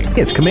traffic.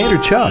 It's Commander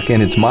Chuck,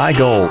 and it's my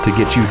goal to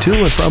get you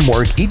to and from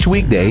work each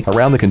weekday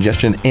around the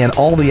congestion and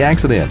all the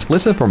accidents.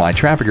 Listen for my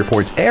traffic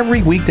reports every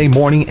weekday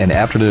morning and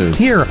afternoon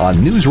here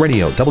on News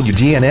Radio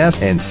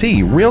WGNS, and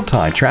see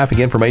real-time traffic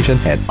information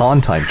at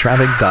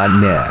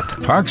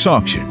ontimetraffic.net. Parks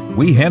Auction.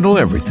 We handle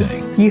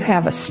everything. You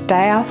have a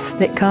staff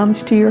that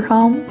comes to your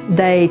home.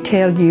 They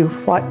tell you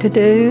what to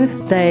do.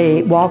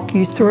 They walk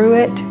you through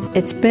it.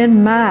 It's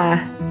been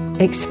my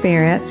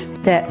experience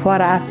that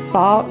what I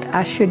thought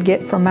I should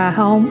get for my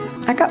home,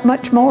 I got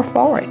much more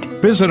for it.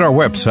 Visit our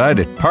website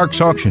at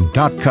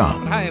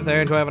parksauction.com. Hi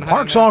there,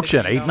 Parks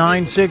Auction,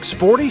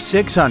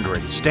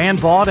 896-4600. Stan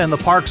Vaught and the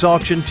Parks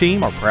Auction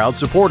team are proud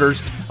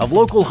supporters of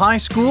local high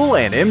school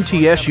and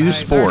MTSU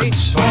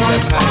sports.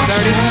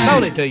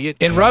 Told it to you.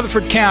 In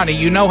Rutherford County,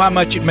 you know how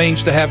much it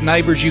means to have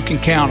neighbors you can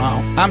count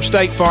on. I'm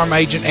State Farm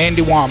Agent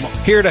Andy Wommel,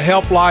 here to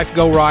help life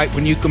go right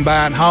when you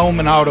combine home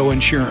and auto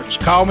insurance.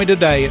 Call me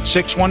today at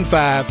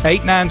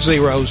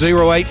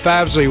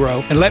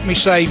 615-890-0850 and let me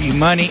save you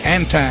money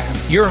and time.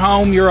 Your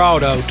home, your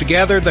auto,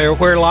 together they're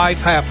where life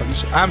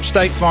happens. I'm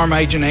State Farm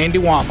Agent Andy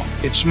Wommel.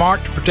 It's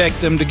smart to protect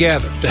them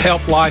together to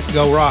help life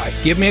go right.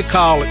 Give me a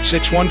call at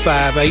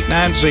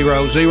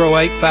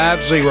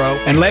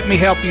 615-890-0850 and let me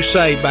help you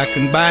save by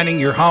combining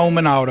your home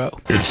and auto.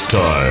 It's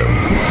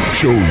time.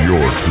 Show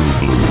your true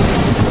blue.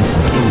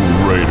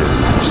 Blue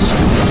Raiders.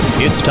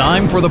 It's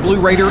time for the Blue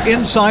Raider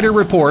Insider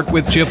Report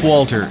with Chip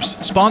Walters,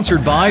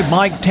 sponsored by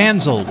Mike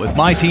Tanzel with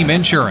My Team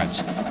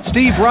Insurance,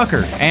 Steve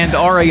Rucker and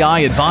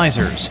RAI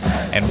Advisors,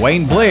 and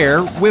Wayne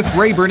Blair with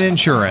Rayburn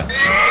Insurance.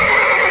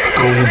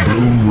 Go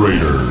Blue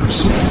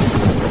Raiders.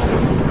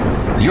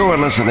 You're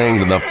listening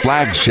to the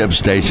flagship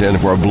station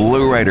for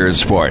Blue Raiders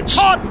sports.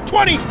 Hot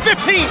 20,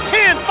 15,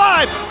 10,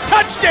 5,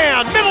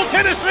 touchdown, Middle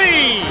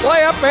Tennessee.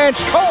 Play up and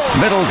score.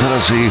 Middle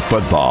Tennessee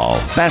football,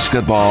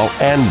 basketball,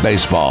 and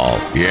baseball.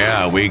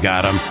 Yeah, we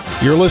got them.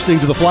 You're listening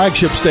to the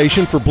flagship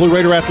station for Blue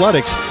Raider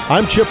Athletics.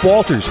 I'm Chip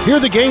Walters.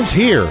 Hear the games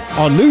here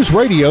on News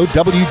Radio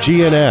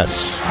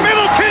WGNS.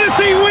 Middle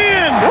Tennessee win.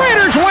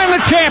 Raiders win the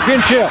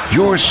championship.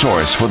 Your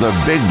source for the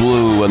Big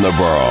Blue and the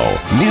Borough.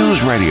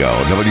 News Radio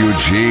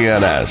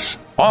WGNS.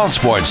 All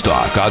sports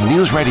talk on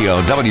News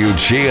Radio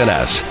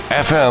WGNS,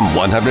 FM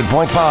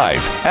 100.5,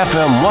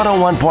 FM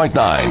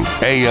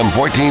 101.9, AM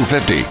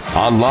 1450,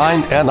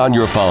 online and on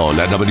your phone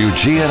at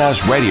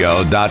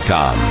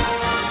WGNSradio.com.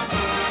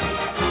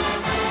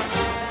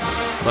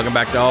 Welcome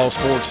back to All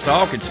Sports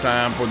Talk. It's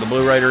time for the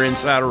Blue Raider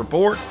Insider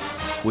Report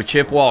with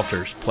Chip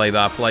Walters,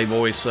 play-by-play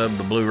voice of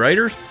the Blue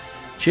Raiders.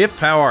 Chip,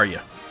 how are you?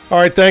 All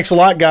right, thanks a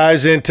lot,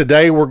 guys. And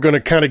today we're going to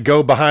kind of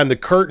go behind the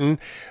curtain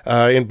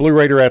in Blue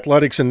Raider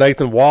Athletics. And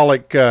Nathan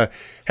Wallach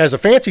has a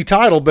fancy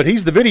title, but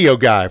he's the video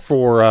guy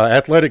for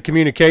Athletic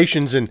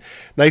Communications. And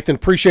Nathan,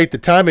 appreciate the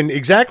time. And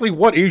exactly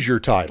what is your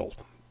title?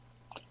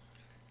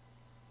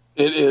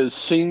 It is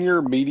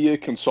Senior Media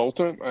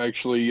Consultant. I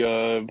actually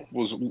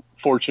was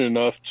fortunate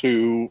enough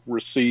to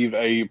receive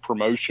a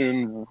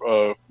promotion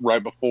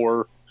right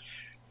before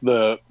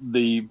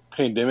the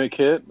pandemic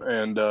hit,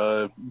 and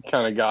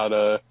kind of got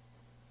a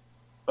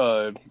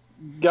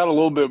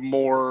little bit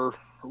more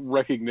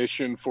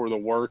recognition for the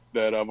work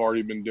that I've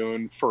already been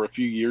doing for a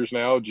few years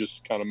now.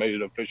 Just kind of made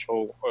it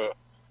official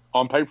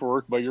on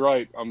paperwork, but you're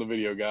right, I'm the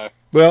video guy.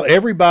 Well,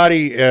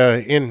 everybody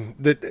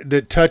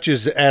that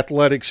touches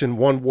athletics in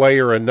one way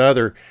or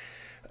another,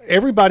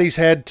 everybody's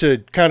had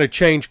to kind of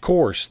change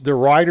course. The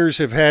writers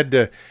have had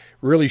to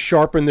really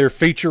sharpen their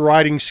feature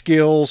writing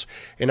skills,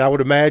 and I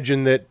would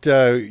imagine that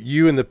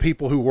you and the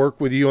people who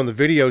work with you on the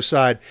video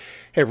side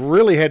have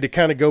really had to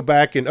kind of go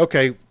back and,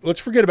 okay, let's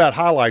forget about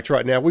highlights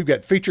right now. We've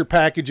got feature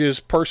packages,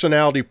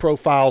 personality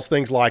profiles,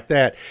 things like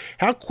that.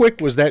 How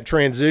quick was that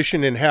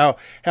transition, and how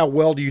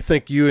well do you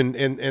think you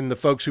and the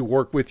folks who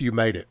work with you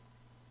made it?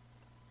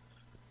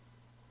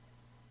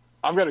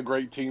 I've got a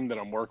great team that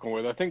I'm working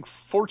with. I think,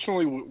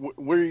 fortunately,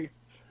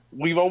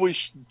 we've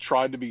always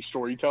tried to be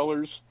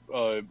storytellers.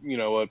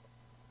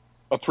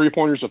 A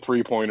three-pointer's a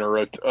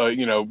three-pointer.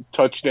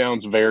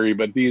 Touchdowns vary,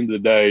 but at the end of the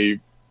day,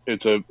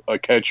 it's a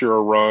catch or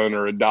a run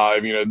or a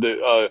dive.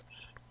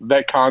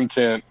 That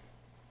content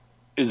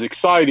is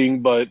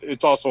exciting, but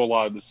it's also a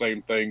lot of the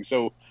same thing.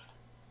 So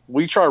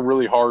we try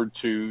really hard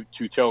to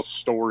tell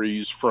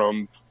stories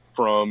from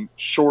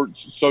short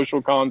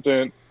social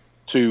content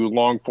to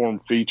long-form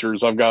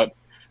features. I've got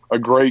a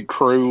great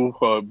crew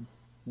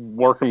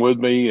working with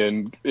me,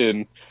 and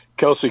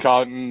Kelsey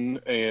Cotton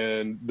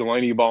and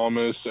Delaney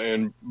Balmas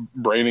and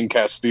Brandon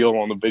Castile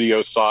on the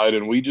video side.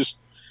 And we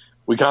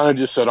kind of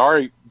just said, all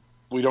right,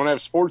 we don't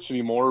have sports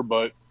anymore,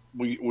 but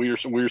we're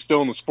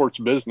still in the sports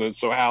business.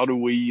 So how do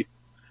we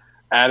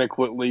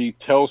adequately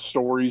tell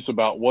stories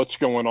about what's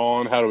going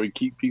on? How do we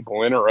keep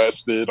people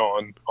interested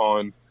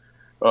on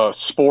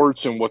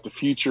sports and what the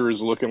future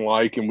is looking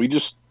like? And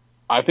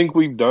I think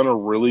we've done a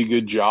really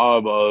good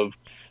job of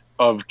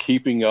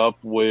keeping up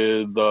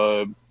with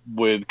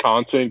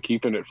content,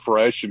 keeping it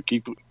fresh, and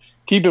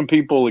keeping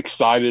people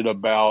excited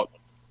about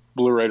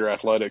Blue Raider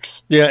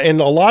athletics. Yeah, and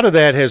a lot of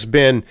that has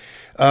been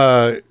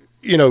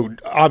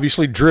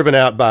obviously driven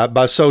out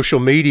by social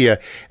media.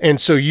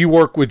 And so you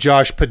work with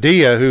Josh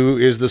Padilla, who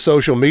is the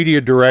social media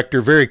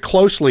director, very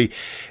closely.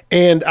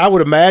 And I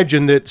would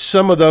imagine that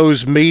some of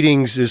those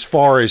meetings, as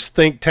far as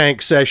think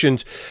tank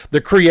sessions,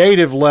 the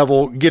creative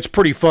level gets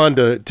pretty fun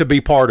to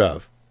be part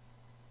of.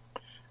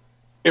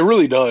 It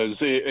really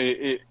does.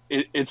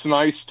 It's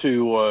nice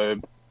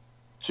to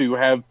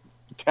have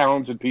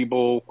talented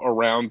people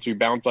around to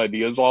bounce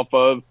ideas off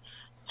of,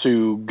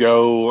 to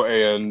go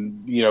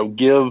and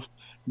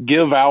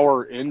give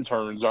our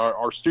interns,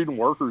 our student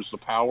workers, the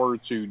power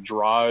to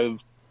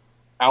drive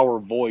our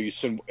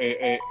voice and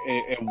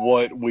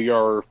what we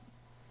are,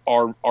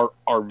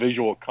 our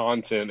visual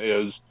content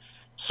is.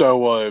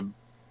 So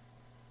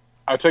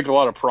I take a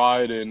lot of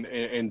pride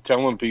in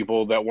telling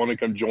people that want to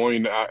come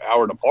join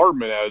our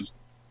department as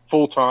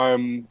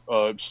full-time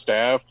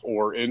staff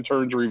or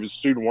interns or even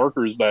student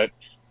workers, that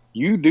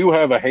you do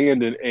have a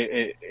hand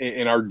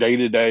in our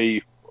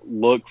day-to-day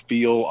look,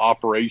 feel,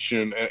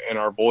 operation, and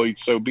our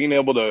voice. So being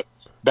able to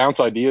bounce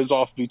ideas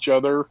off of each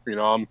other,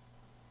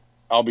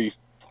 I'll be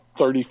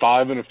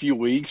 35 in a few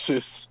weeks.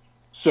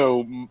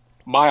 So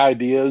my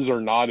ideas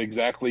are not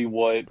exactly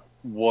what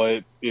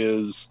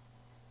is,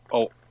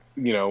 a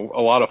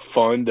lot of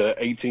fun to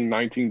 18,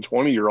 19,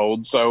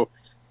 20-year-olds. So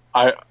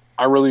I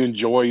really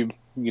enjoy,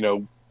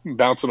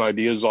 bouncing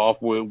ideas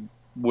off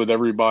with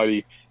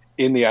everybody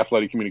in the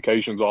athletic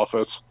communications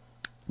office.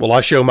 Well,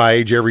 I show my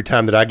age every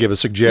time that I give a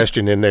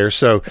suggestion in there,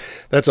 so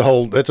that's a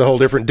whole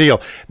different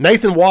deal.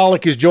 Nathan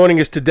Wallach is joining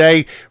us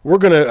today. We're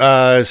going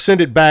to send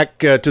it back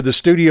to the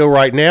studio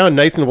right now, and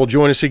Nathan will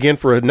join us again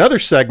for another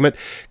segment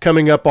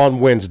coming up on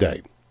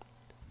Wednesday.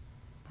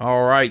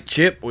 All right,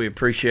 Chip, we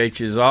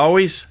appreciate you as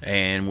always,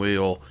 and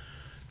we'll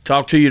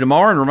talk to you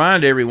tomorrow. And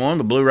remind everyone,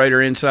 the Blue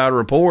Raider Insider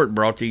Report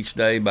brought to you each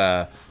day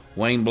by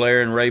Wayne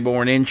Blair and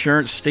Rayborn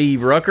Insurance, Steve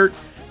Ruckert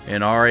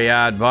and REI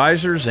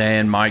Advisors,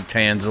 and Mike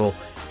Tanzel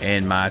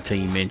and My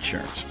Team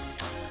Insurance.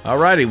 All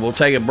righty, we'll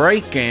take a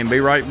break and be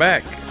right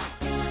back.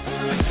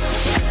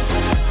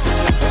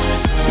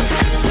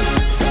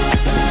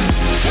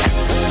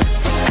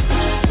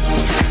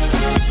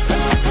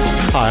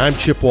 Hi, I'm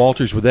Chip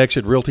Walters with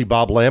Exit Realty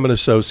Bob Lamb &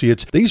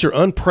 Associates. These are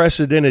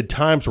unprecedented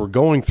times we're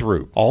going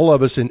through. All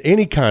of us in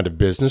any kind of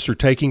business are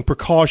taking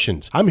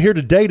precautions. I'm here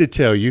today to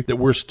tell you that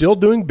we're still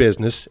doing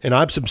business, and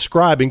I'm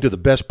subscribing to the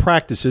best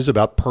practices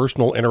about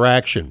personal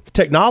interaction.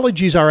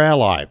 Technology is our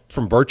ally,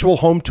 from virtual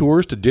home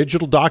tours to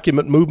digital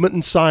document movement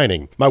and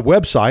signing. My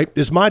website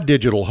is my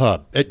digital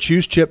hub at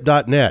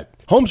choosechip.net.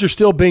 Homes are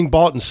still being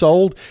bought and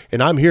sold,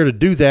 and I'm here to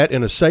do that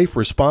in a safe,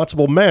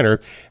 responsible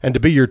manner and to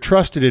be your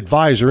trusted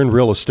advisor in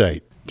real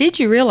estate. Did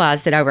you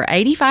realize that over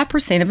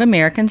 85% of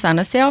Americans own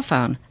a cell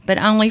phone, but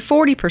only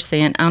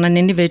 40% own an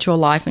individual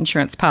life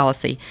insurance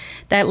policy?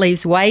 That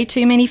leaves way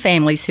too many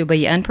families who will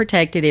be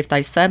unprotected if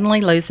they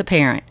suddenly lose a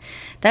parent.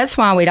 That's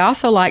why we'd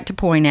also like to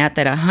point out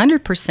that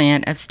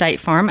 100% of State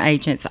Farm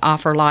agents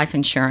offer life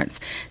insurance.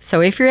 So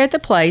if you're at the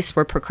place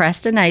where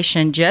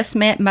procrastination just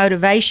met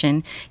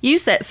motivation,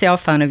 use that cell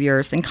phone of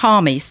yours and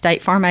call me,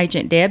 State Farm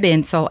agent Deb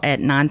Insel, at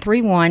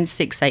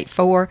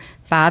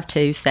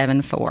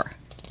 931-684-5274.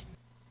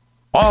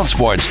 All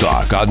Sports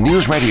Talk on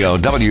News Radio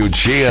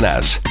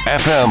WGNS,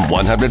 FM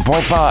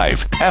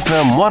 100.5,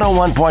 FM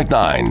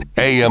 101.9,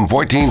 AM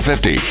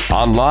 1450,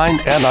 online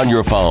and on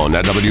your phone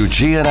at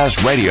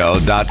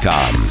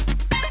WGNSradio.com.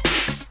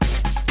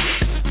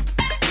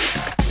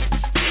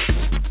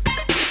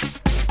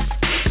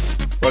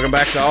 Welcome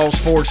back to All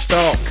Sports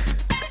Talk.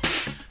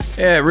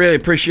 Yeah, really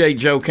appreciate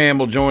Joe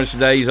Campbell joining us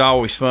today. He's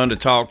always fun to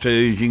talk to.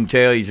 As you can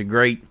tell, he's a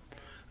great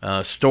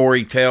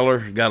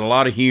storyteller. He's got a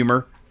lot of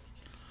humor.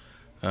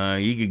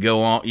 You could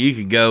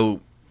go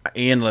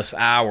endless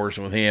hours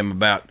with him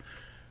about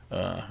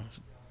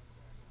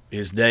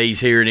his days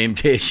here at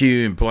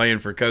MTSU and playing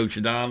for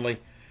Coach Donnelly.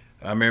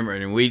 I remember,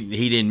 and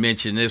he didn't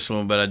mention this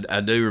one, but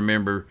I do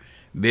remember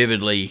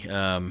vividly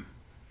him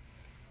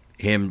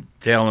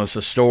telling us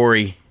a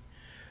story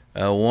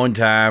one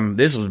time.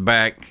 This was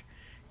back,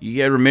 you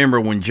got to remember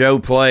when Joe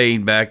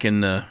played back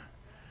in the,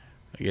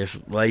 I guess,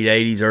 late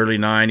 80s, early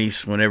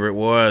 90s, whenever it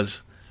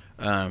was.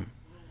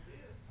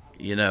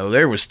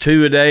 There was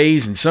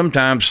 2-a-days and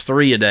sometimes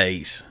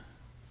 3-a-days.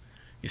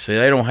 You see,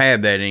 they don't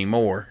have that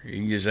anymore. You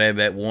can just have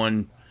that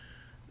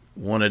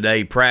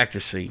one-a-day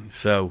practicing.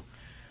 So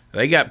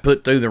they got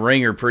put through the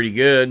ringer pretty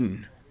good.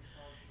 And,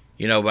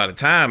 by the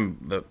time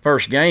the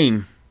first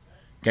game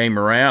came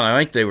around, I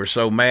think they were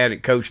so mad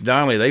at Coach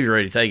Donnelly, they were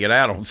ready to take it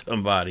out on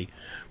somebody.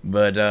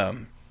 But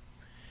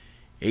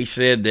he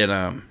said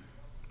that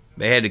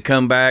they had to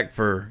come back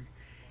for –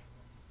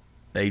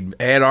 they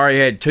had already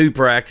had 2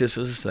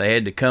 practices. They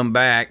had to come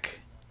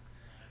back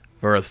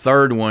for a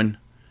third one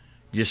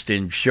just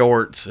in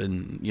shorts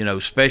and,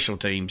 special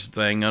teams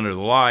thing under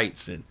the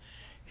lights. And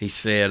he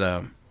said,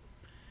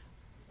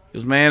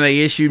 man,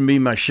 they issued me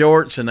my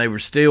shorts and they were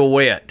still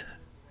wet.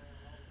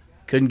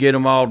 Couldn't get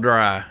them all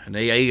dry. And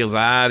he goes,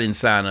 I didn't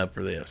sign up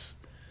for this.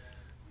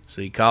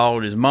 So he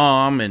called his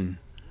mom and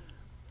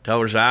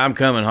told her, I'm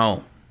coming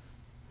home.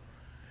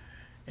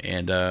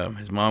 And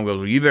his mom goes,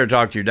 well, you better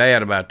talk to your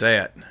dad about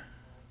that.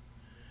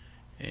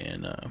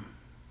 And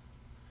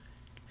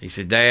he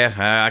said, Dad,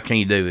 I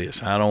can't do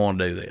this. I don't want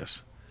to do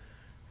this.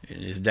 And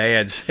his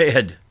dad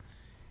said,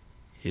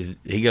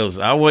 he goes,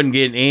 I wasn't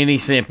getting any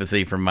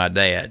sympathy from my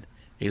dad.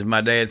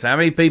 My dad said, how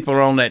many people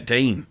are on that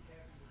team?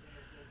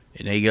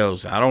 And he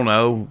goes, I don't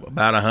know,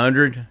 about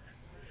 100.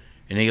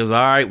 And he goes, all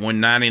right, when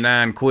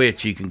 99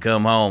 quits, you can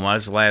come home.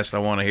 That's the last I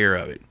want to hear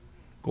of it.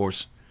 Of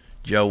course,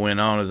 Joe went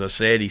on, as I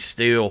said, he's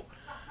still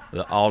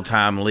the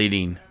all-time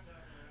leading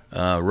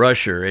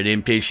rusher at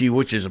MTSU,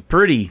 which is a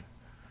pretty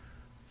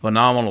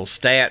phenomenal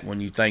stat when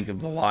you think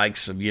of the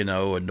likes of, a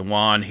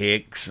DeJuan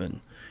Hicks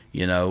and,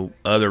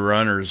 other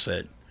runners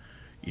that,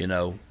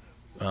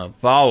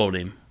 followed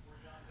him.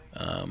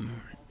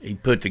 He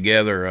put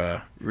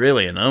together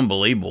really an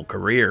unbelievable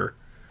career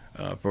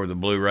for the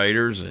Blue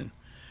Raiders. And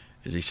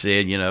as he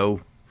said,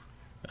 was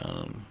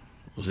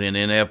in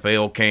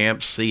NFL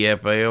camps,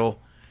 CFL.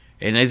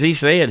 And as he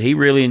said, he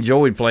really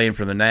enjoyed playing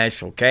for the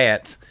Nashville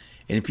Cats.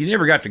 And if you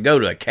never got to go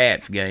to a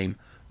Cats game,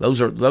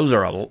 those were a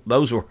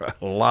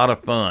lot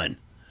of fun.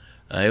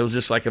 It was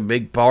just like a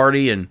big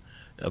party, and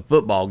a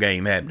football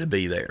game happened to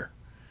be there.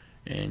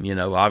 And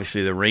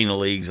obviously the Arena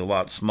League's a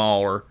lot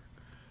smaller,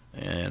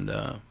 and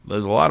it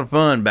was a lot of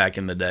fun back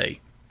in the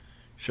day.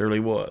 Surely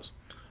was.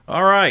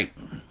 All right,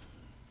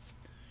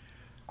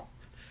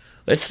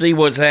 let's see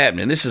what's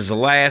happening. This is the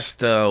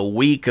last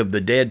week of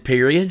the dead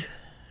period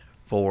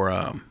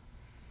for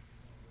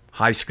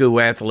high school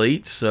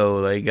athletes,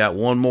 so they got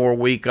one more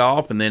week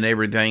off, and then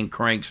everything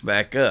cranks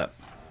back up.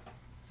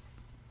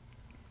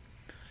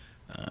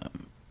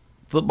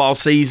 Football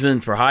season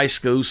for high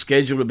school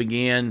scheduled to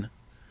begin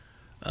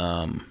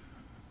August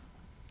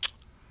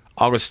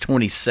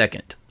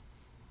 22nd.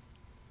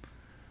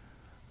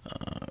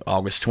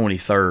 August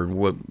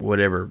 23rd,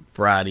 whatever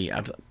Friday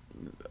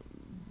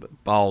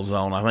falls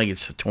on. I think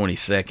it's the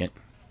 22nd.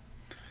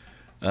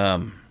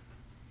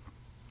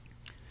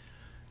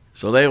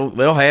 So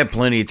they'll have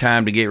plenty of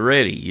time to get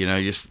ready.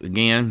 Just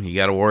again, you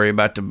got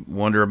to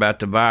wonder about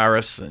the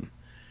virus, and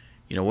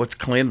what's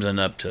Clemson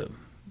up to?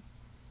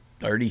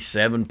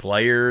 37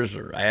 players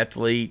or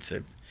athletes.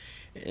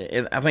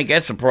 I think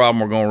that's the problem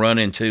we're going to run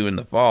into in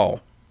the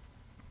fall.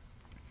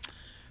 I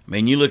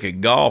mean, you look at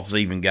golf's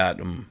even got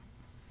them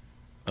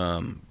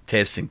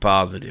testing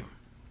positive.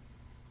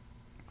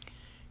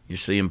 You're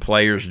seeing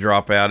players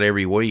drop out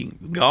every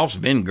week. Golf's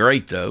been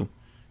great, though.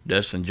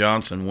 Dustin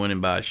Johnson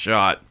winning by a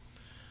shot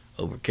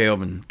over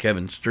Kevin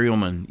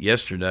Streelman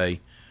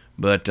yesterday.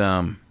 But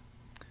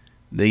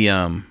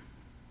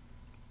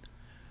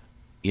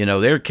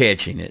they're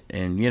catching it,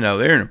 and,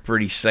 they're in a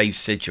pretty safe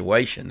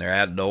situation. They're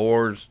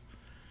outdoors.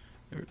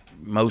 They're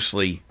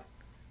mostly,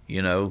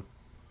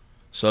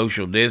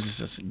 social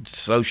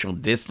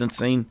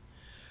distancing.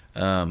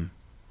 And,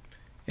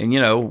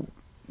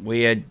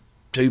 we had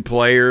 2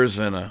 players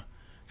and an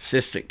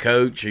assistant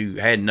coach who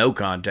had no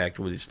contact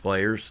with his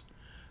players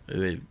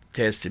who had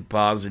tested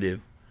positive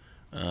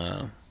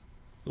the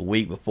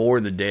week before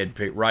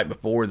right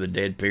before the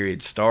dead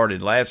period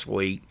started last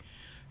week.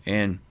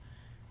 And,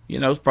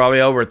 it's probably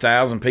over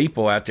 1,000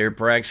 people out there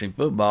practicing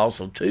football,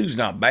 so 2's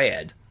not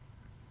bad.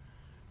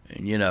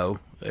 And,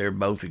 they're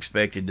both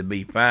expected to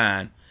be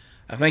fine.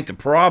 I think the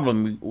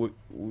problem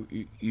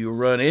you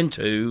run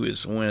into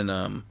is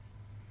when,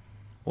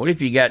 what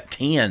if you got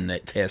 10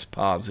 that test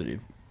positive?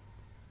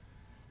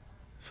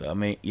 So, I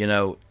mean,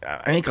 I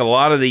think a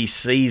lot of these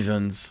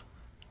seasons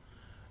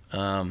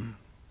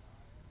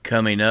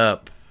coming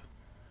up,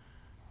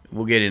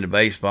 we'll get into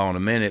baseball in a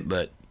minute,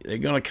 but they're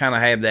going to kind of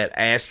have that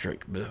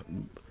asterisk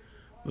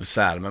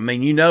beside them. I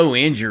mean,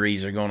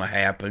 injuries are going to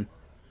happen,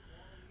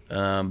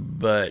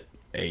 but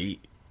the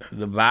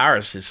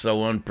virus is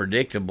so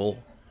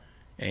unpredictable,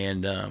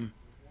 and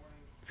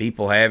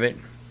people have it.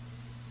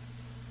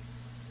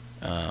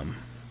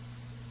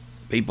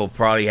 People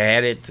probably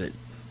had it,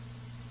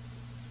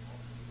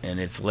 and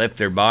it's left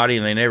their body,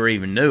 and they never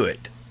even knew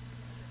it.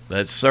 But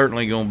it's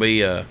certainly going to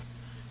be an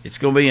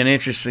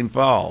interesting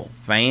fall.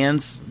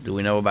 Fans, do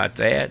we know about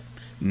that?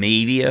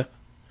 Media,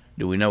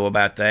 do we know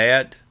about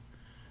that?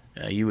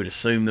 You would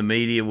assume the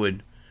media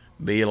would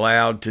be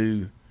allowed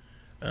to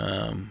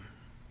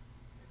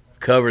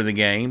cover the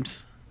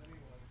games,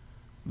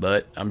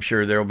 but I'm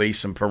sure there'll be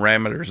some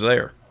parameters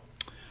there.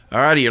 All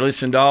righty, you're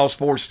listening to All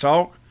Sports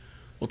Talk.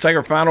 We'll take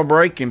our final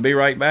break and be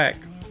right back.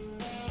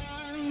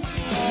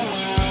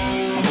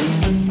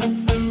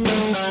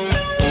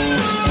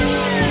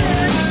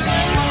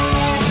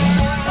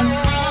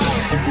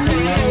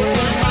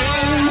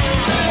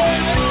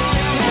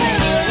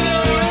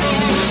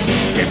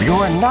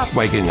 You're not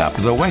waking up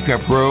to the Wake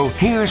Up Crew.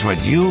 Here's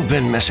what you've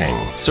been missing.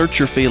 Search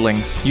your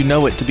feelings. You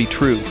know it to be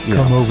true.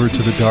 Come over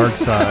to the dark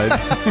side.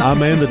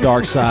 I'm in the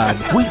dark side.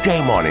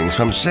 Weekday mornings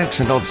from 6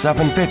 until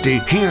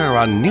 7:50 here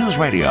on News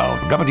Radio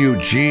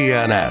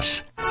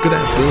WGNS. Good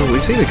afternoon.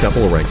 We've seen a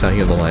couple of wrecks out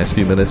here in the last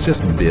few minutes.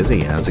 Just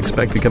busy as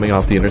expected coming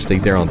off the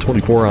interstate there on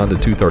 24 on to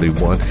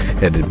 231.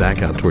 Headed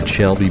back out towards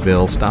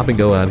Shelbyville. Stop and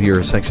go out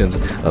here sections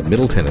of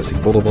Middle Tennessee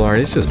Boulevard.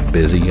 It's just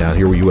busy out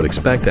here where you would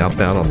expect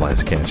outbound on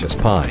Las Cassius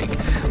Pike.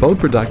 Vote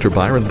for Dr.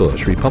 Byron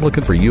Bush,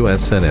 Republican for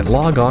U.S. Senate.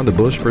 Log on to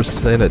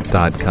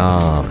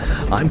bushforsenate.com.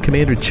 I'm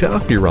Commander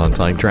Chuck. You're on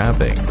time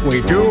traffic.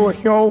 We do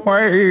it your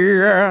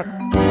way at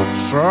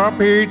Pizza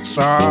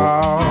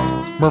Pizza.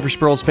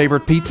 Murfreesboro's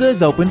favorite pizza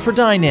is open for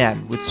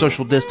dine-in with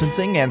social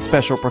distancing and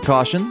special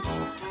precautions.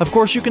 Of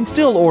course, you can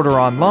still order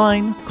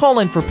online, call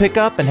in for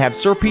pickup, and have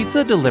Sir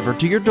Pizza delivered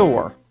to your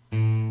door.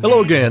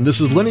 Hello again, this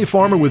is Lenny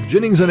Farmer with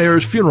Jennings &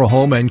 Ayers Funeral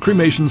Home and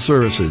Cremation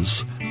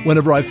Services.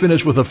 Whenever I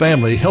finish with a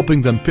family,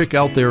 helping them pick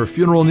out their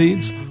funeral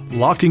needs,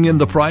 locking in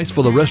the price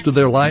for the rest of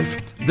their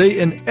life, they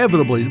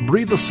inevitably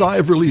breathe a sigh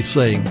of relief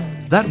saying,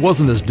 "That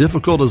wasn't as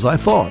difficult as I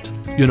thought."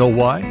 You know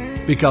why?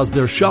 Because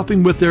they're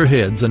shopping with their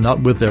heads and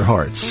not with their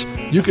hearts.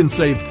 You can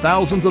save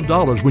thousands of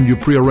dollars when you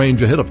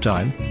pre-arrange ahead of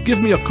time. Give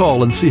me a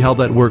call and see how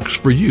that works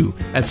for you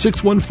at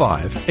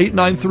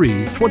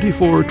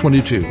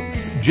 615-893-2422.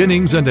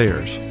 Jennings &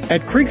 Ayers.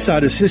 At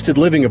Creekside Assisted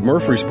Living of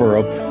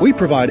Murfreesboro, we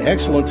provide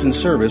excellence in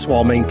service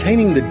while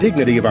maintaining the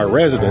dignity of our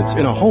residents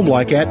in a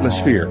home-like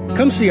atmosphere.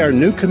 Come see our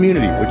new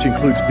community, which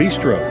includes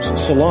bistros,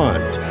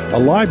 salons, a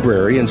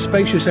library, and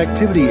spacious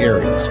activity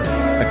areas.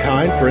 A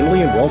kind,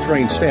 friendly, and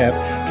well-trained staff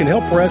can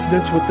help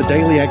residents with the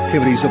daily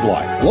activities of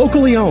life.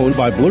 Locally owned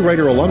by Blue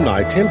Raider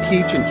alumni Tim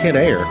Keach and Kent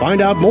Ayer.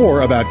 Find out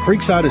more about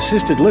Creekside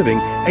Assisted Living,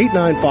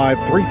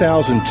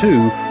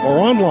 895-3002, or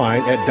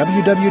online at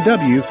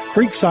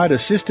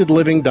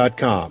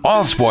www.creeksideassistedliving.com.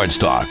 All Sports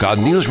Talk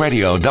on News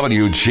Radio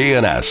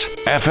WGNS,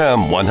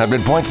 FM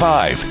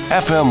 100.5,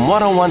 FM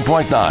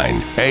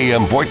 101.9,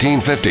 AM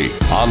 1450,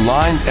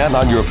 online and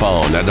on your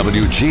phone at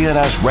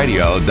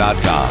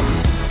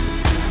WGNSradio.com.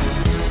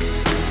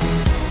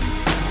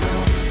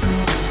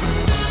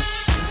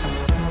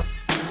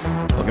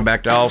 Welcome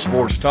back to All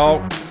Sports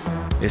Talk.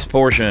 This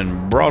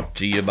portion brought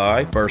to you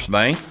by First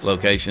Bank,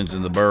 locations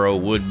in the borough,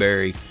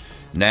 Woodbury,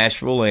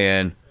 Nashville,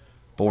 and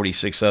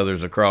 46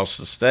 others across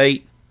the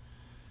state.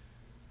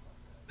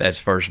 That's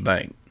First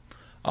Bank.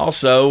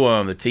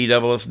 Also, the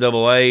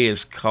TSSAA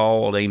has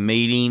called a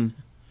meeting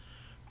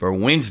for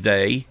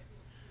Wednesday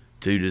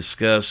to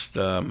discuss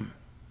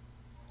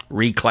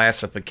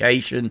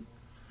reclassification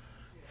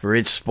for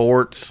its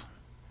sports.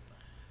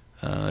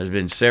 There's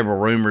been several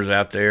rumors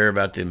out there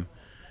about them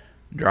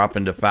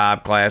dropping to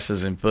 5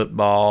 classes in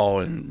football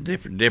and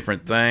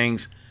different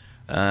things.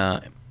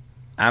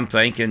 I'm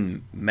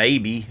thinking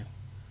maybe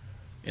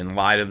in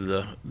light of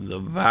the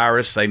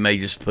virus, they may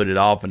just put it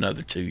off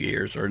another 2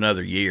 years or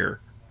another year.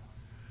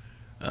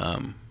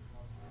 Of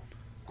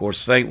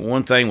course,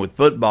 one thing with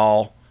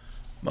football,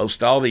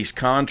 most all these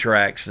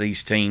contracts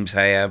these teams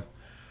have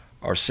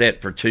are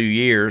set for 2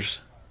 years.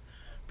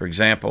 For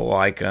example,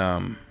 like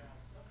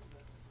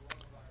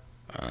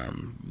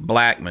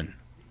Blackman.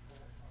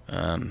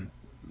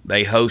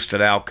 They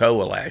hosted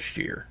Alcoa last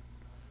year.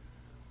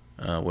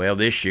 Well,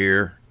 this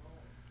year,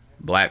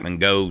 Blackman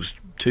goes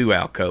to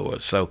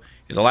Alcoa. So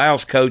it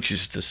allows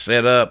coaches to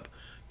set up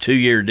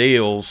 2-year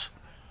deals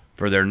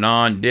for their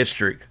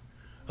non-district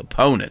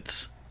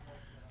opponents.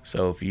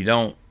 So if you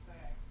don't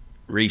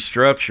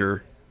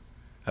reclassify,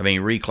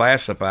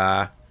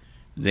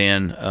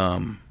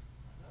 then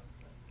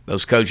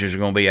those coaches are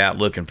going to be out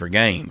looking for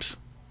games.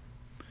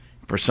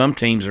 For some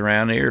teams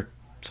around here,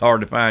 it's hard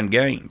to find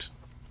games.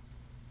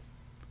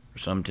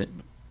 For a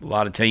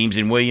lot of teams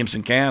in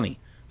Williamson County,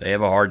 they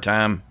have a hard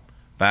time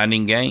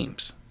finding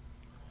games.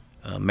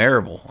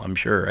 Maryville, I'm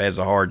sure, has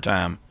a hard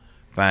time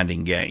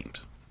finding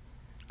games.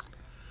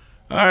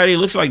 All right, it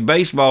looks like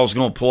baseball's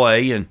going to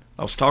play, and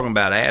I was talking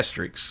about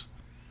asterisks,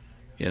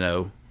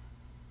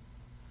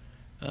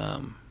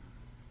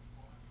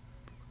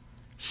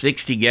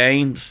 60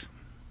 games,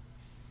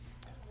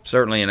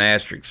 certainly an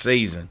asterisk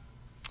season.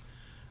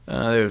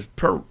 There's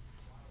per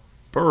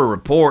a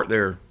report,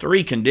 there are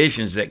 3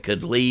 conditions that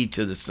could lead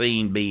to the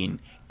season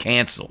being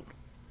canceled.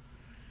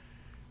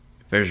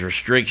 If there's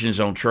restrictions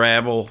on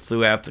travel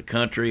throughout the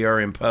country are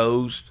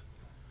imposed,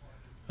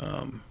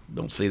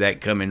 don't see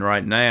that coming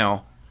right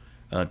now.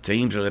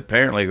 Teams are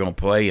apparently going to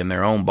play in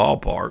their own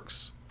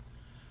ballparks.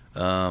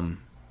 Or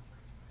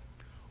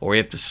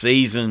if the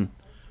season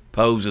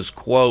poses,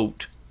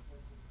 quote,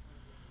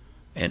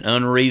 an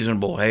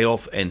unreasonable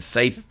health and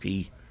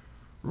safety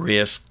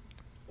risk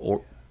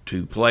or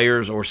to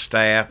players or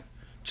staff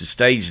to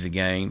stage the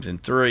games.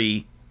 And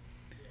 3,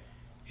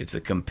 if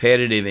the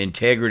competitive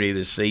integrity of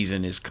the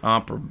season is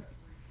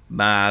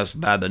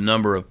compromised by the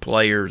number of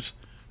players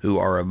who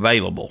are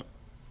available.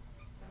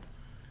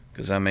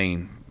 Because,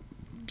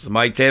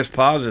 somebody tests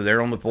positive,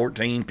 they're on the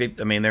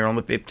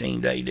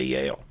 15-day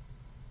DL.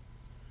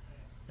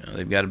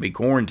 They've got to be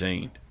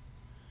quarantined.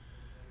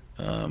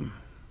 But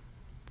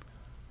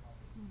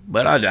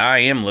I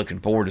am looking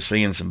forward to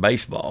seeing some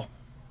baseball.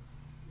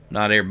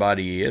 Not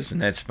everybody is,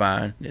 and that's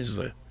fine. It's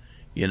a,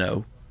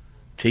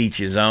 teach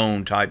his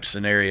own type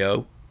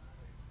scenario.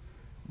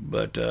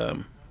 But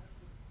I'm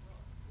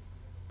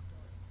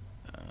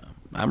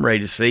ready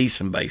to see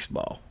some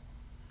baseball.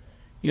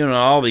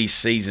 All these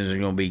seasons are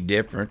going to be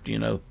different.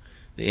 The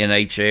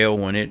NHL,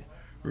 when it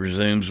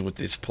resumes with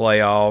its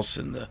playoffs,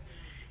 and the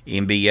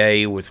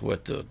NBA with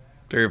what the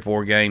 3 or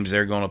 4 games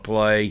they're going to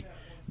play,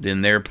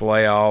 then their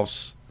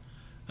playoffs.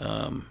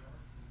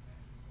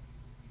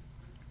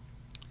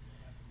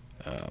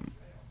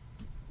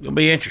 It'll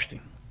be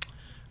interesting.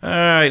 All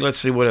right, let's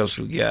see what else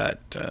we got.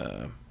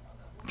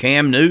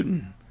 Cam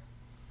Newton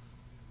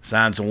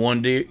signs a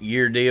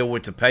 1-year deal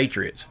with the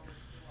Patriots.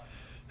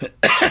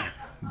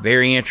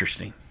 Very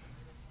interesting.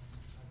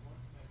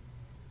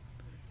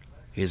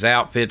 His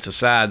outfits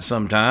aside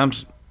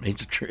sometimes,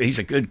 he's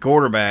a good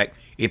quarterback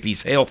if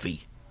he's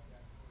healthy.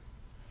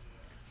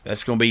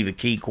 That's going to be the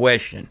key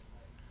question.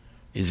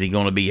 Is he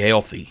going to be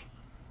healthy?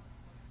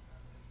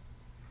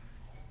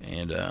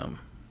 And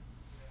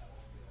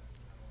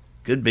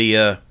could be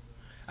I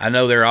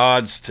know their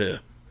odds to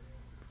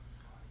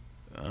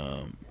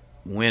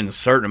win a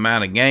certain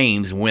amount of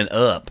games went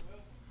up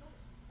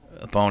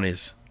upon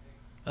his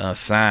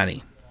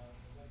signing.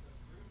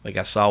 Like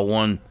I saw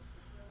one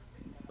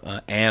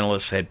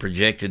analysts had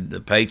projected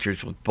the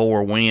Patriots with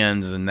 4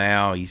 wins, and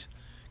now he's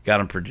got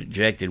them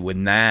projected with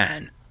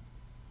 9.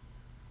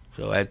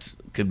 So that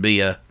could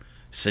be a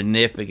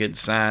significant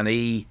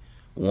signee,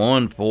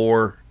 1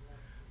 for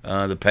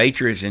the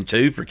Patriots and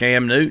 2 for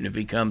Cam Newton if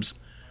he comes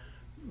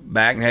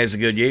back and has a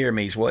good year. I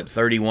mean, he's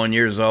 31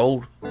 years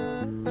old.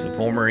 He's a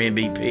former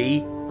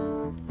MVP.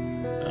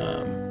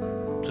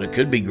 So it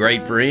could be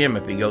great for him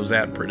if he goes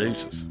out and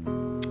produces.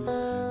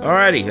 All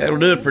righty, that'll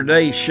do it for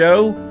today's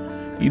show.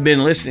 You've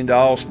been listening to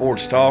All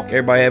Sports Talk.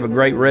 Everybody have a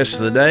great rest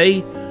of the day.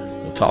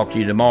 We'll talk to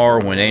you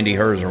tomorrow when Andy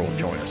Herzer will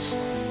join us.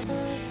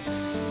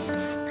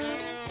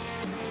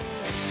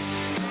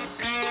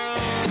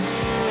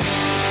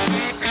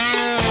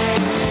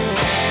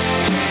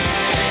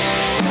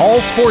 All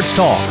Sports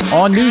Talk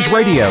on News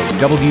Radio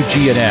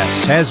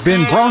WGNS has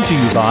been brought to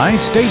you by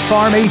State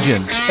Farm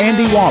agents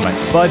Andy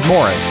Womack, Bud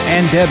Morris,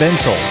 and Deb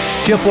Ensel.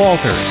 Chip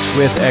Walters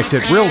with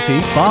Exit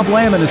Realty, Bob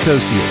Lamb &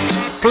 Associates.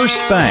 First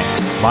Bank,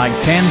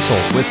 Mike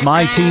Tansel with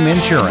My Team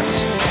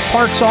Insurance.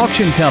 Parks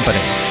Auction Company,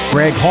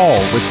 Greg Hall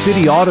with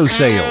City Auto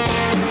Sales.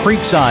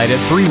 Creekside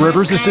at Three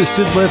Rivers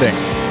Assisted Living.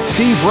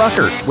 Steve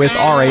Ruckert with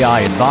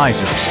RAI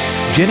Advisors.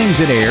 Jennings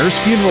 & Ayers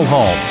Funeral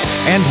Home.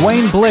 And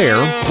Wayne Blair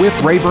with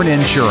Rayburn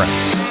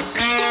Insurance.